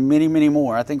 There's many, many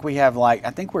more. I think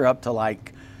we're up to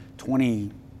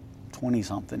 20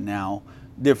 something now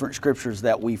different scriptures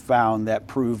that we found that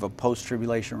prove a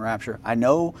post-tribulation rapture. I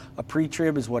know a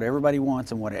pre-trib is what everybody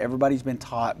wants and what everybody's been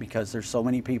taught, because there's so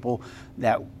many people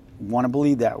that want to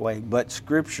believe that way, but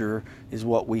scripture is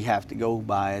what we have to go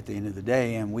by at the end of the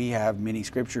day, and we have many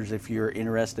scriptures. If you're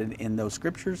interested in those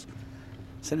scriptures,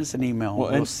 send us an email.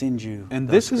 We'll send you. And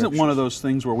this isn't one of those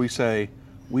things where we say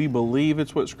we believe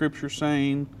it's what scripture's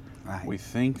saying. Right. We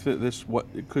think that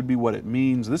it could be what it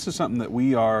means. This is something that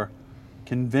we are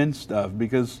convinced of,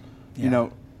 because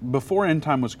before End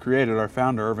Time was created, our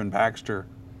founder Irvin Baxter,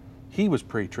 he was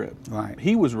pre-trib. Right.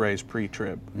 He was raised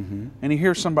pre-trib, and he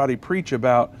hears somebody preach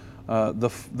about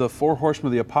the four horsemen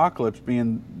of the apocalypse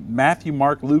being Matthew,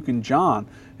 Mark, Luke, and John,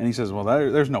 and he says, "Well,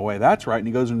 there's no way that's right." And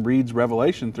he goes and reads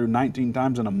Revelation through 19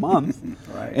 times in a month,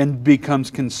 right, and becomes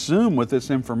consumed with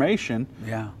this information.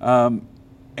 Yeah.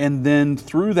 And then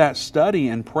through that study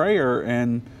and prayer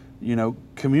and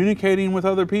communicating with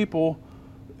other people,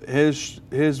 his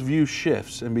view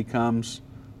shifts and becomes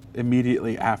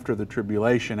immediately after the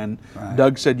tribulation. And right.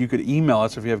 Doug said you could email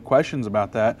us if you have questions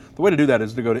about that. The way to do that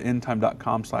is to go to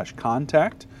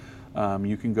endtime.com/contact.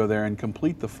 You can go there and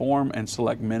complete the form and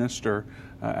select minister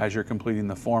as you're completing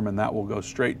the form, and that will go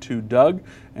straight to Doug,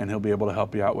 and he'll be able to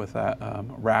help you out with that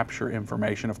rapture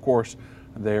information. Of course,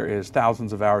 there is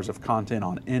thousands of hours of content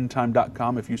on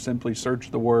endtime.com if you simply search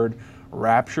the word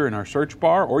rapture in our search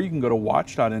bar, or you can go to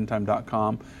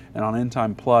watch.endtime.com, and on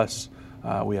Endtime Plus,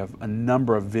 we have a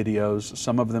number of videos.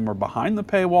 Some of them are behind the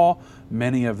paywall.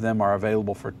 Many of them are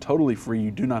available for totally free.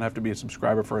 You do not have to be a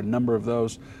subscriber for a number of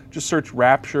those. Just search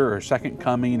Rapture or Second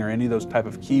Coming or any of those type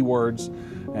of keywords,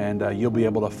 and you'll be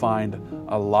able to find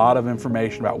a lot of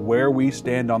information about where we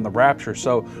stand on the rapture.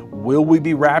 So will we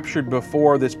be raptured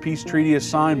before this peace treaty is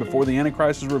signed, before the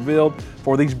Antichrist is revealed,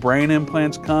 before these brain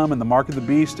implants come and the mark of the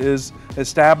beast is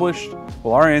established?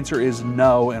 Well, our answer is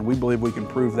no, and we believe we can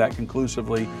prove that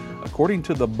conclusively according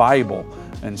to the Bible.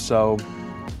 And so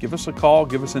give us a call,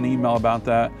 give us an email about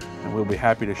that, and we'll be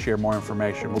happy to share more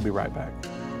information. We'll be right back.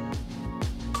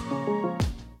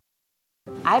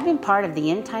 I've been part of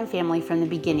the End Time family from the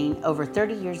beginning over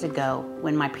 30 years ago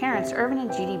when my parents, Irvin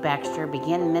and Judy Baxter,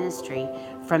 began ministry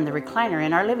from the recliner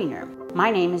in our living room.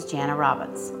 My name is Jana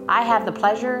Robbins. I have the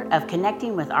pleasure of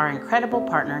connecting with our incredible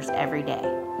partners every day.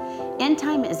 End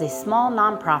Time is a small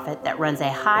nonprofit that runs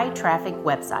a high-traffic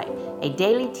website, a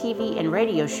daily TV and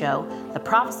radio show, the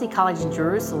Prophecy College in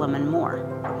Jerusalem, and more.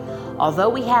 Although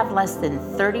we have less than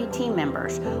 30 team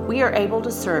members, we are able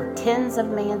to serve tens of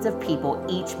millions of people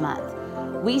each month.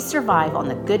 We survive on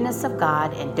the goodness of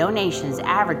God and donations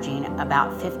averaging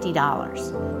about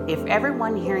 $50. If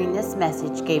everyone hearing this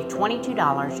message gave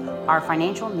 $22, our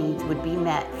financial needs would be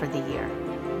met for the year.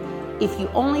 If you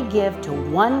only give to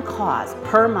one cause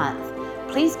per month,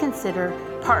 please consider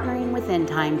partnering with End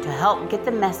Time to help get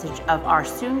the message of our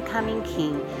soon-coming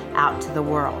King out to the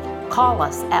world. Call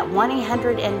us at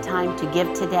 1-800-END-TIME to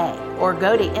give today, or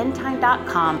go to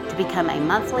endtime.com to become a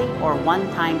monthly or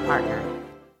one-time partner.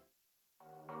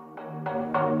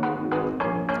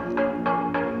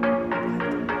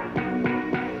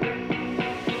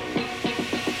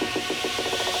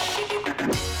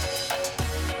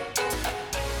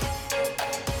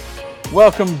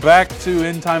 Welcome back to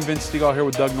End Time. Vince Stegall here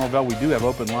with Doug Norvell. We do have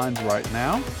open lines right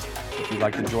now. If If you'd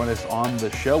like to join us on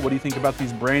the show, what do you think about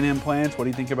these brain implants? What do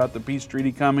you think about the peace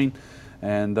treaty coming?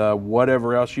 And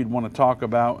whatever else you'd want to talk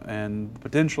about, and the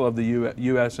potential of the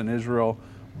U.S. and Israel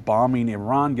bombing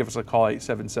Iran, give us a call,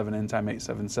 877-END-TIME,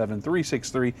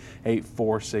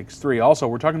 877-363-8463. Also,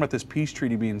 we're talking about this peace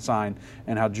treaty being signed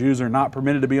and how Jews are not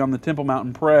permitted to be on the Temple Mount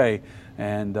and pray,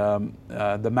 and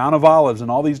the Mount of Olives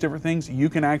and all these different things. You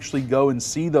can actually go and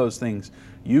see those things.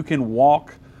 You can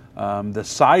walk the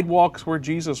sidewalks where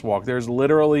Jesus walked. There's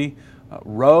literally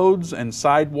roads and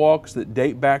sidewalks that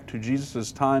date back to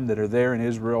Jesus' time that are there in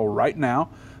Israel right now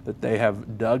that they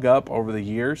have dug up over the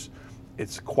years.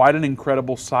 It's quite an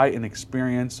incredible sight and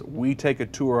experience. We take a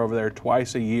tour over there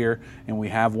twice a year, and we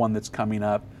have one that's coming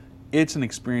up. It's an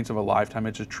experience of a lifetime.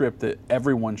 It's a trip that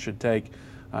everyone should take.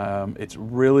 It's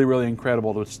really, really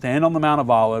incredible to stand on the Mount of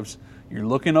Olives. You're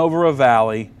looking over a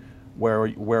valley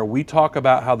where we talk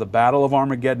about how the Battle of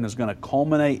Armageddon is going to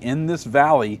culminate in this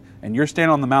valley, and you're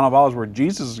standing on the Mount of Olives where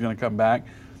Jesus is going to come back,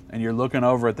 and you're looking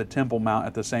over at the Temple Mount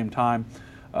at the same time.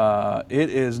 It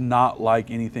is not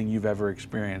like anything you've ever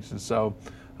experienced. And so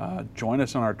join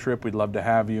us on our trip. We'd love to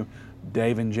have you.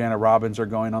 Dave and Jana Robbins are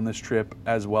going on this trip,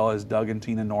 as well as Doug and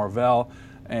Tina Norvell.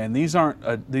 And these aren't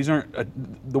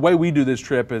the way we do this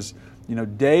trip is,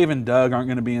 Dave and Doug aren't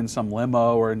going to be in some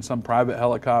limo or in some private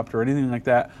helicopter or anything like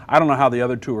that. I don't know how the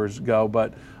other tours go,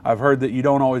 but I've heard that you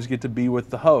don't always get to be with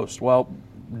the host. Well,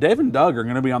 Dave and Doug are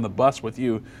going to be on the bus with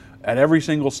you at every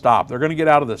single stop. They're going to get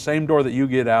out of the same door that you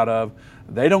get out of.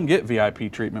 They don't get VIP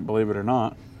treatment, believe it or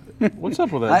not. What's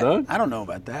up with that, Doug? I don't know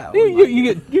about that.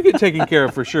 You get taken care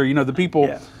of for sure. The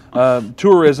people,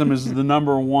 tourism is the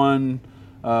number one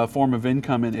form of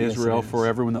income in Israel for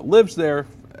everyone that lives there.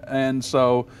 And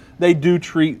so they do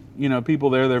treat,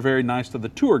 people there, they're very nice to the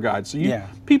tour guides. So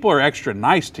people are extra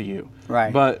nice to you.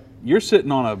 Right. But you're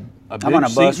sitting on a big I'm on a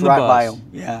seat bus in the right bus. by them.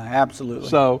 Yeah, absolutely.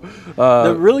 So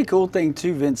the really cool thing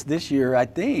too, Vince, this year, I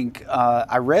think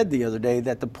I read the other day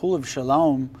that the Pool of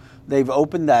Shalom, they've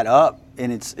opened that up,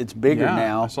 and it's bigger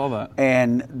now. I saw that.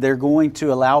 And they're going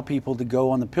to allow people to go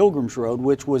on the Pilgrim's Road,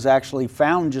 which was actually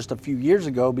found just a few years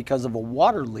ago because of a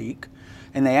water leak.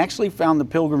 And they actually found the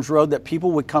Pilgrim's Road that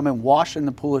people would come and wash in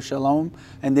the Pool of Shalom,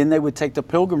 and then they would take the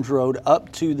Pilgrim's Road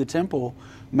up to the Temple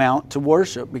Mount to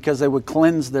worship, because they would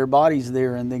cleanse their bodies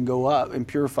there and then go up and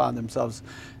purify themselves.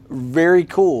 Very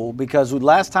cool, because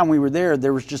last time we were there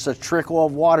was just a trickle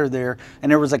of water there, and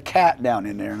there was a cat down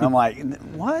in there, and I'm like,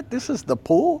 what? This is the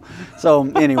pool? So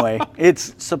anyway,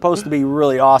 it's supposed to be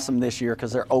really awesome this year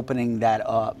because they're opening that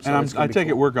up. So and I take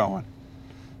it we're going.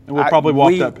 And we'll probably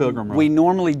walk that Pilgrim Road. We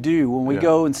normally do. When we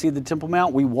go and see the Temple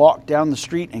Mount, we walk down the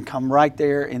street and come right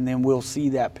there, and then we'll see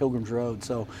that Pilgrim's Road.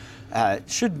 So it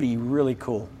should be really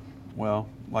cool. Well,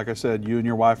 like I said, you and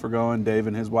your wife are going. Dave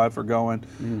and his wife are going.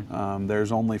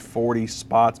 There's only 40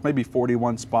 spots, maybe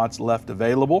 41 spots left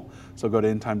available. So go to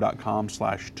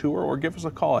endtime.com/tour or give us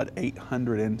a call at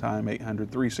 800-END-TIME,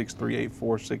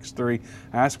 800-363-8463.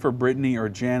 Ask for Brittany or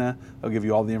Jana. They'll give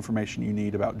you all the information you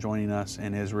need about joining us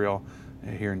in Israel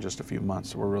here in just a few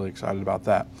months. So we're really excited about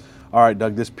that. All right,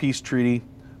 Doug, this peace treaty,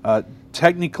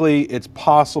 technically it's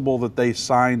possible that they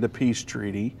signed a peace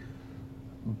treaty,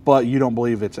 but you don't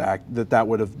believe that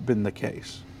would have been the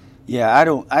case. Yeah, I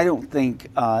don't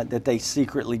think that they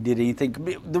secretly did anything.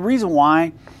 The reason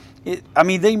why, it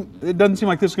doesn't seem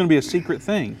like this is going to be a secret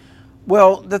thing.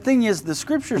 Well, the thing is, the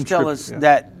scriptures tell us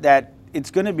that it's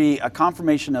going to be a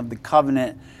confirmation of the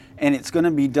covenant, and it's going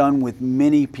to be done with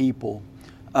many people.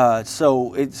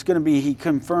 So it's going to be, he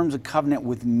confirms a covenant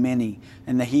with many,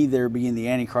 and the he there being the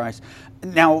Antichrist.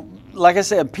 Now, like I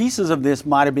said, pieces of this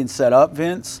might have been set up,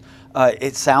 Vince.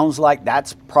 It sounds like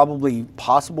that's probably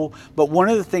possible. But one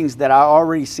of the things that I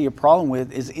already see a problem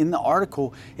with is in the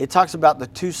article, it talks about the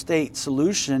two-state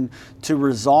solution to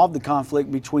resolve the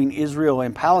conflict between Israel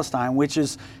and Palestine, which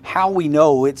is how we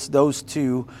know it's those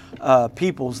two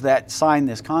peoples that signed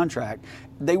this contract.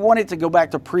 They want it to go back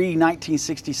to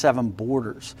pre-1967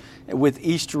 borders with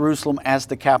East Jerusalem as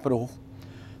the capital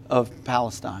of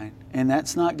Palestine. And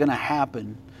that's not going to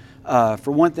happen.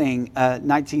 For one thing,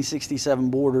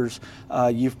 1967 borders,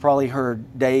 you've probably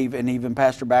heard Dave and even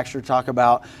Pastor Baxter talk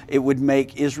about it would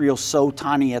make Israel so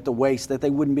tiny at the waist that they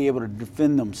wouldn't be able to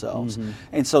defend themselves.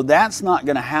 And so that's not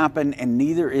going to happen, and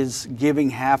neither is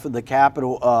giving half of the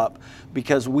capital up,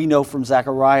 because we know from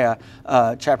Zechariah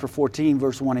chapter 14,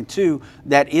 verse 1 and 2,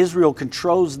 that Israel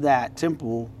controls that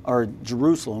temple, or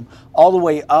Jerusalem, all the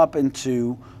way up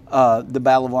into the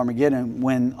Battle of Armageddon,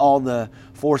 when all the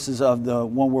forces of the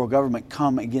one world government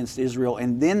come against Israel,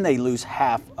 and then they lose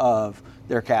half of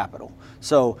their capital.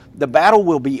 So the battle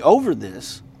will be over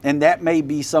this, and that may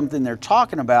be something they're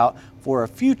talking about for a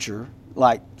future,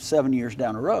 like 7 years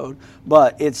down the road,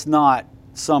 but it's not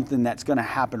something that's going to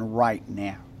happen right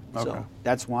now. Okay. So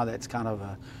that's why that's kind of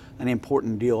an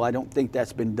important deal. I don't think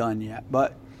that's been done yet,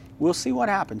 but we'll see what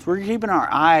happens. We're keeping our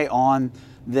eye on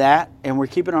that, and we're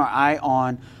keeping our eye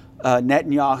on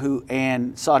Netanyahu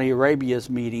and Saudi Arabia's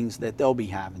meetings that they'll be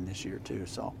having this year too.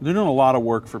 So they're doing a lot of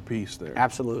work for peace there.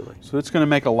 Absolutely. So it's going to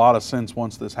make a lot of sense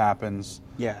once this happens.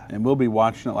 Yeah. And we'll be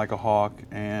watching it like a hawk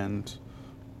and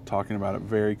talking about it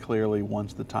very clearly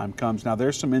once the time comes. Now,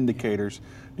 there's some indicators.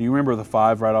 Do you remember the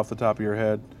 5 right off the top of your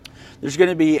head? There's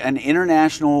going to be an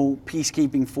international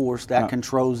peacekeeping force that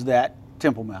controls that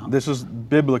Temple Mount. This is,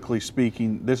 biblically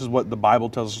speaking, this is what the Bible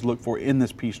tells us to look for in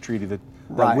this peace treaty that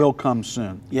Right. will come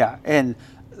soon. Yeah, and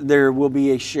there will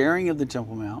be a sharing of the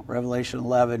Temple Mount. Revelation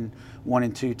 11, 1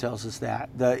 and 2 tells us that.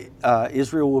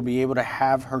 Israel will be able to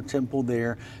have her temple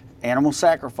there. Animal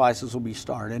sacrifices will be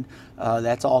started.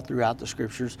 That's all throughout the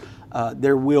scriptures.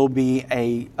 There will be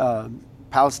a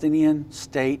Palestinian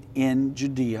state in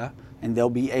Judea, and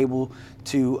they'll be able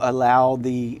to allow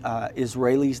the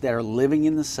Israelis that are living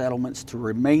in the settlements to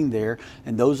remain there.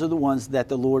 And those are the ones that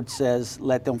the Lord says,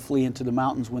 let them flee into the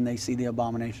mountains when they see the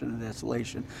abomination of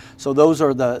desolation. So those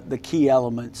are the key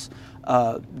elements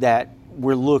that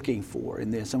we're looking for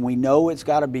in this. And we know it's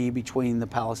got to be between the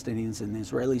Palestinians and the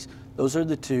Israelis. Those are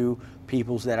the two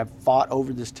peoples that have fought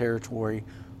over this territory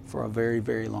for a very,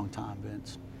 very long time,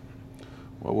 Vince.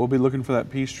 Well, we'll be looking for that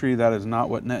peace treaty. That is not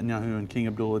what Netanyahu and King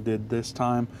Abdullah did this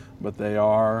time, but they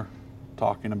are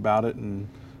talking about it and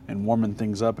warming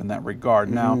things up in that regard.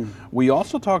 Now, we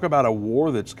also talk about a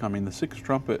war that's coming. The sixth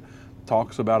trumpet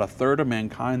talks about a third of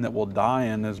mankind that will die,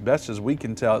 and as best as we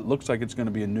can tell, it looks like it's going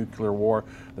to be a nuclear war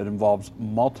that involves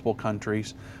multiple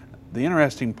countries. The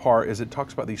interesting part is it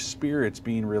talks about these spirits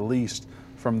being released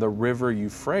from the river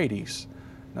Euphrates.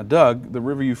 Now, Doug, the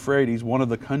river Euphrates, one of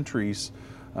the countries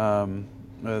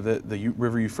that the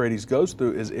river Euphrates goes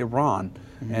through is Iran.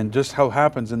 And just how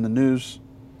happens in the news,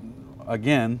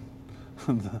 again,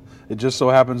 it just so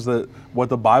happens that what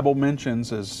the Bible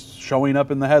mentions is showing up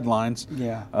in the headlines.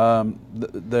 Yeah.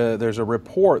 There's a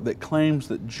report that claims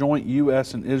that joint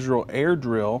U.S. and Israel air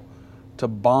drill to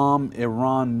bomb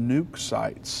Iran nuke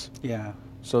sites. Yeah.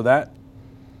 So that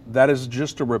is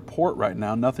just a report right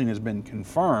now. Nothing has been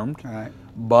confirmed. Right.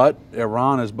 But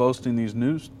Iran is boasting these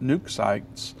nuke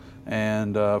sites.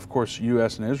 And of course,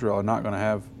 U.S. and Israel are not going to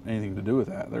have anything to do with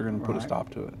that. They're going to put a stop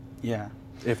to it. Yeah.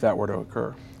 If that were to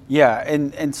occur. Yeah,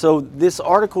 and so this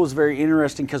article is very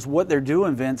interesting because what they're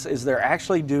doing, Vince, is they're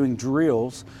actually doing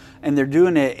drills, and they're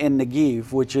doing it in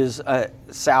Negev, which is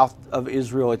south of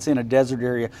Israel. It's in a desert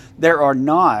area. There are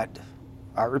not,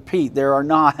 I repeat, there are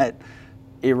not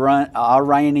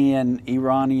Iranian,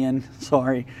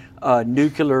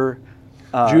 nuclear.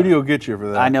 Judy will get you for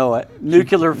that. I know it.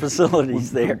 Nuclear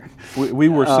facilities there. We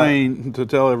were saying, to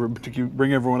tell everybody, to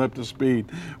bring everyone up to speed,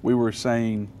 we were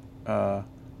saying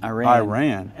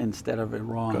Iran instead of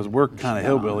Iran. Because we're kind of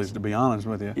hillbillies, to be honest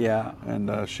with you. Yeah.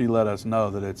 And she let us know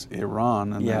that it's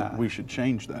Iran and that we should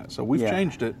change that. So we've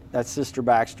changed it. That's Sister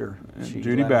Baxter.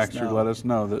 Judy Baxter let us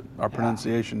know that our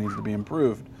pronunciation needs to be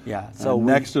improved. Yeah. So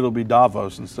next it'll be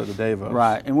Davos instead of Davos.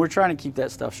 Right. And we're trying to keep that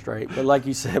stuff straight. But like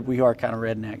you said, we are kind of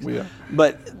rednecks. We are.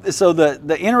 But so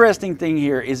the interesting thing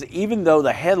here is even though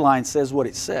the headline says what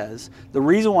it says, the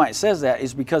reason why it says that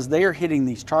is because they are hitting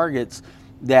these targets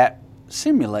that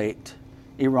simulate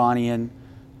Iranian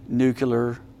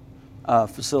nuclear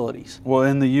facilities. Well,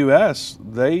 in the U.S.,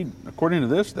 according to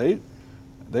this, they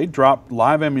dropped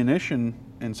live ammunition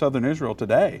in southern Israel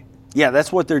today. Yeah,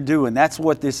 that's what they're doing. That's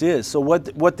what this is. So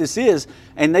what this is,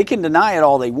 and they can deny it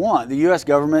all they want. The U.S.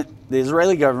 government, the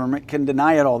Israeli government can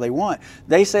deny it all they want.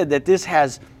 They said that this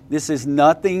is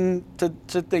nothing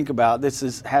to think about.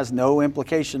 This has no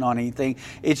implication on anything.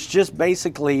 It's just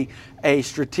basically a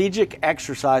strategic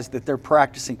exercise that they're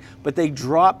practicing. But they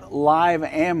dropped live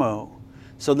ammo.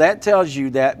 So that tells you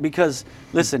that because,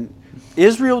 listen,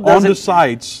 Israel doesn't... On the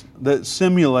sites that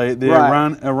simulate the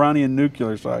Iranian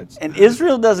nuclear sites. And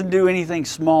Israel doesn't do anything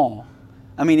small.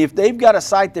 I mean, if they've got a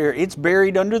site there, it's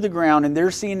buried under the ground, and they're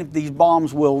seeing if these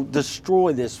bombs will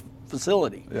destroy this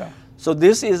facility. Yeah. So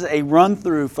this is a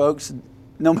run-through, folks.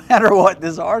 No matter what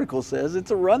this article says, it's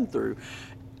a run-through.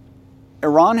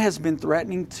 Iran has been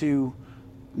threatening to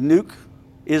nuke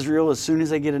Israel as soon as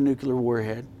they get a nuclear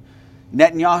warhead.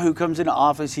 Netanyahu comes into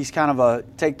office. He's kind of a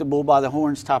take the bull by the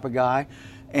horns type of guy.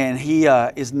 And he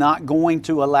is not going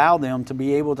to allow them to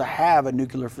be able to have a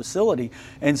nuclear facility.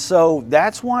 And so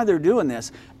that's why they're doing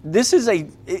this.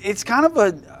 It's kind of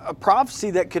a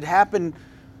prophecy that could happen.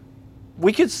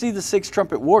 We could see the Sixth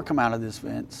Trumpet War come out of this,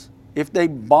 Vince. If they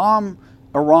bomb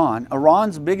Iran,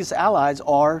 Iran's biggest allies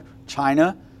are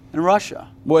China and Russia.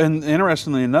 Well, and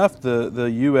interestingly enough,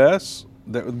 the U.S.,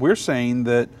 that we're saying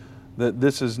that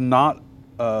this is not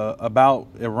about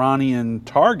Iranian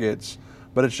targets,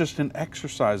 but it's just an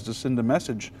exercise to send a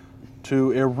message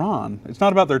to Iran. It's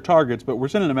not about their targets, but we're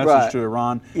sending a message to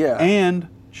Iran and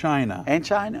China. And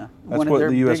China, That's one what of their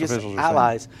the U.S. biggest officials are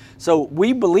allies. So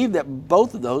we believe that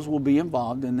both of those will be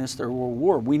involved in this Third World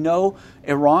War. We know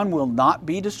Iran will not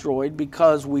be destroyed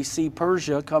because we see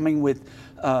Persia coming with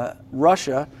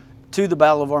Russia to the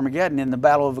Battle of Armageddon in the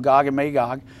Battle of Gog and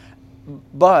Magog.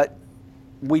 But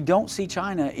we don't see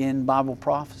China in Bible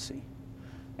prophecy.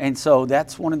 And so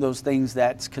that's one of those things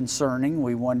that's concerning.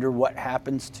 We wonder what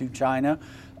happens to China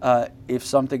if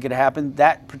something could happen.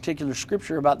 That particular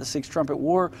scripture about the Sixth Trumpet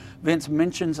War, Vince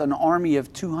mentions an army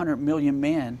of 200 million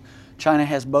men. China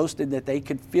has boasted that they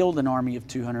could field an army of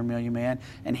 200 million men.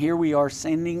 And here we are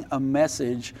sending a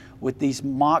message with these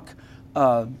mock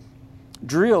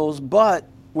drills, but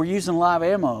we're using live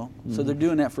ammo. So they're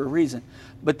doing that for a reason.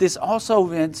 But this also,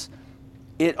 Vince,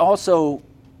 it also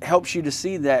helps you to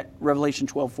see that Revelation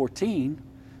 12:14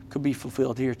 could be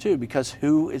fulfilled here too, because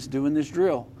who is doing this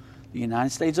drill? The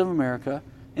United States of America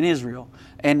and Israel.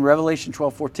 And Revelation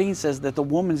 12:14 says that the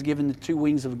woman's given the 2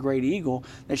 wings of a great eagle,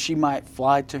 that she might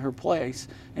fly to her place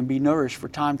and be nourished for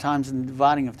times, and the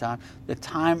dividing of time, the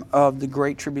time of the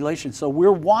great tribulation. So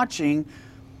we're watching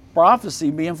prophecy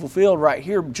being fulfilled right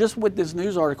here just with this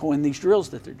news article and these drills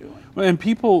that they're doing. Well, and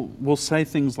people will say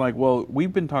things like, well,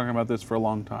 we've been talking about this for a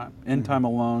long time. End Time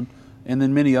Alone, and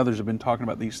then many others have been talking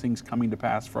about these things coming to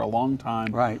pass for a long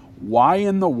time. Right. Why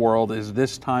in the world is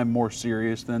this time more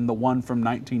serious than the one from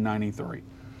 1993?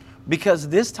 Because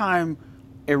this time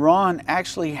Iran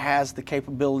actually has the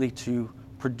capability to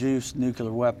produce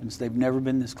nuclear weapons. They've never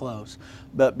been this close.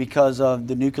 But because of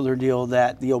the nuclear deal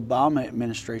that the Obama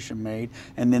administration made,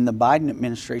 and then the Biden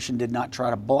administration did not try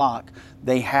to block,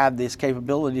 they have this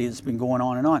capability that's been going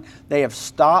on and on. They have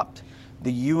stopped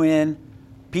the UN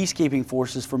peacekeeping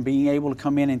forces from being able to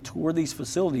come in and tour these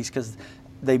facilities, because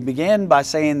they began by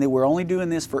saying that we're only doing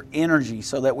this for energy,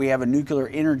 so that we have a nuclear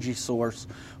energy source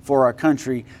for our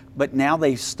country. But now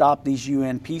they've stopped these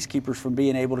UN peacekeepers from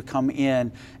being able to come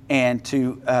in and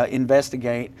to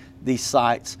investigate these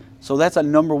sites. So that's a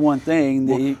number one thing.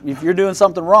 If you're doing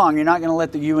something wrong, you're not going to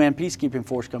let the UN peacekeeping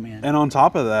force come in. And on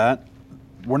top of that,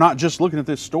 we're not just looking at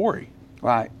this story.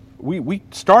 Right. We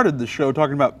started the show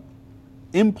talking about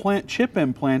chip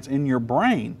implants in your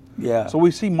brain. Yeah. So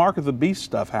we see Mark of the Beast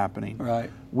stuff happening. Right.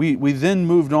 We then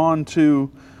moved on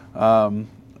to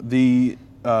the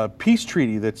peace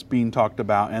treaty that's being talked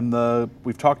about, and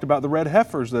we've talked about the red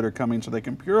heifers that are coming so they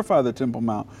can purify the Temple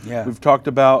Mount. Yeah. We've talked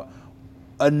about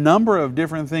a number of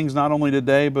different things, not only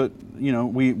today, but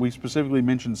we specifically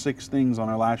mentioned 6 things on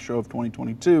our last show of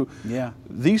 2022. Yeah.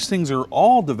 These things are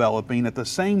all developing at the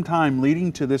same time,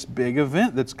 leading to this big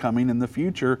event that's coming in the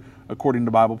future, according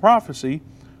to Bible prophecy,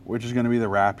 which is going to be the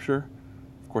rapture.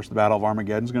 Of course, the Battle of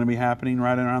Armageddon is going to be happening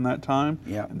right around that time.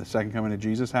 Yeah. And the second coming of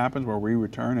Jesus happens, where we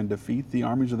return and defeat the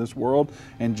armies of this world,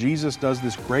 and Jesus does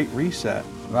this great reset.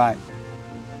 Right.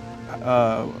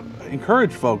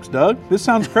 Encourage folks, Doug. This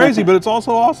sounds crazy, but it's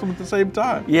also awesome at the same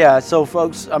time. Yeah, so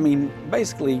folks, I mean,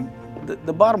 basically,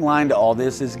 the bottom line to all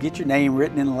this is get your name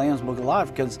written in the Lamb's Book of Life,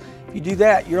 because if you do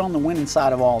that, you're on the winning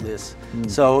side of all this.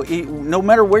 So no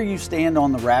matter where you stand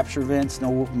on the rapture events,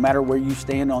 no matter where you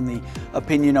stand on the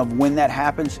opinion of when that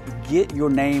happens, get your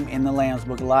name in the Lamb's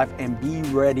Book of Life and be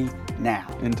ready now.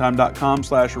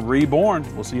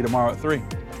 Endtime.com/reborn. We'll see you tomorrow at 3.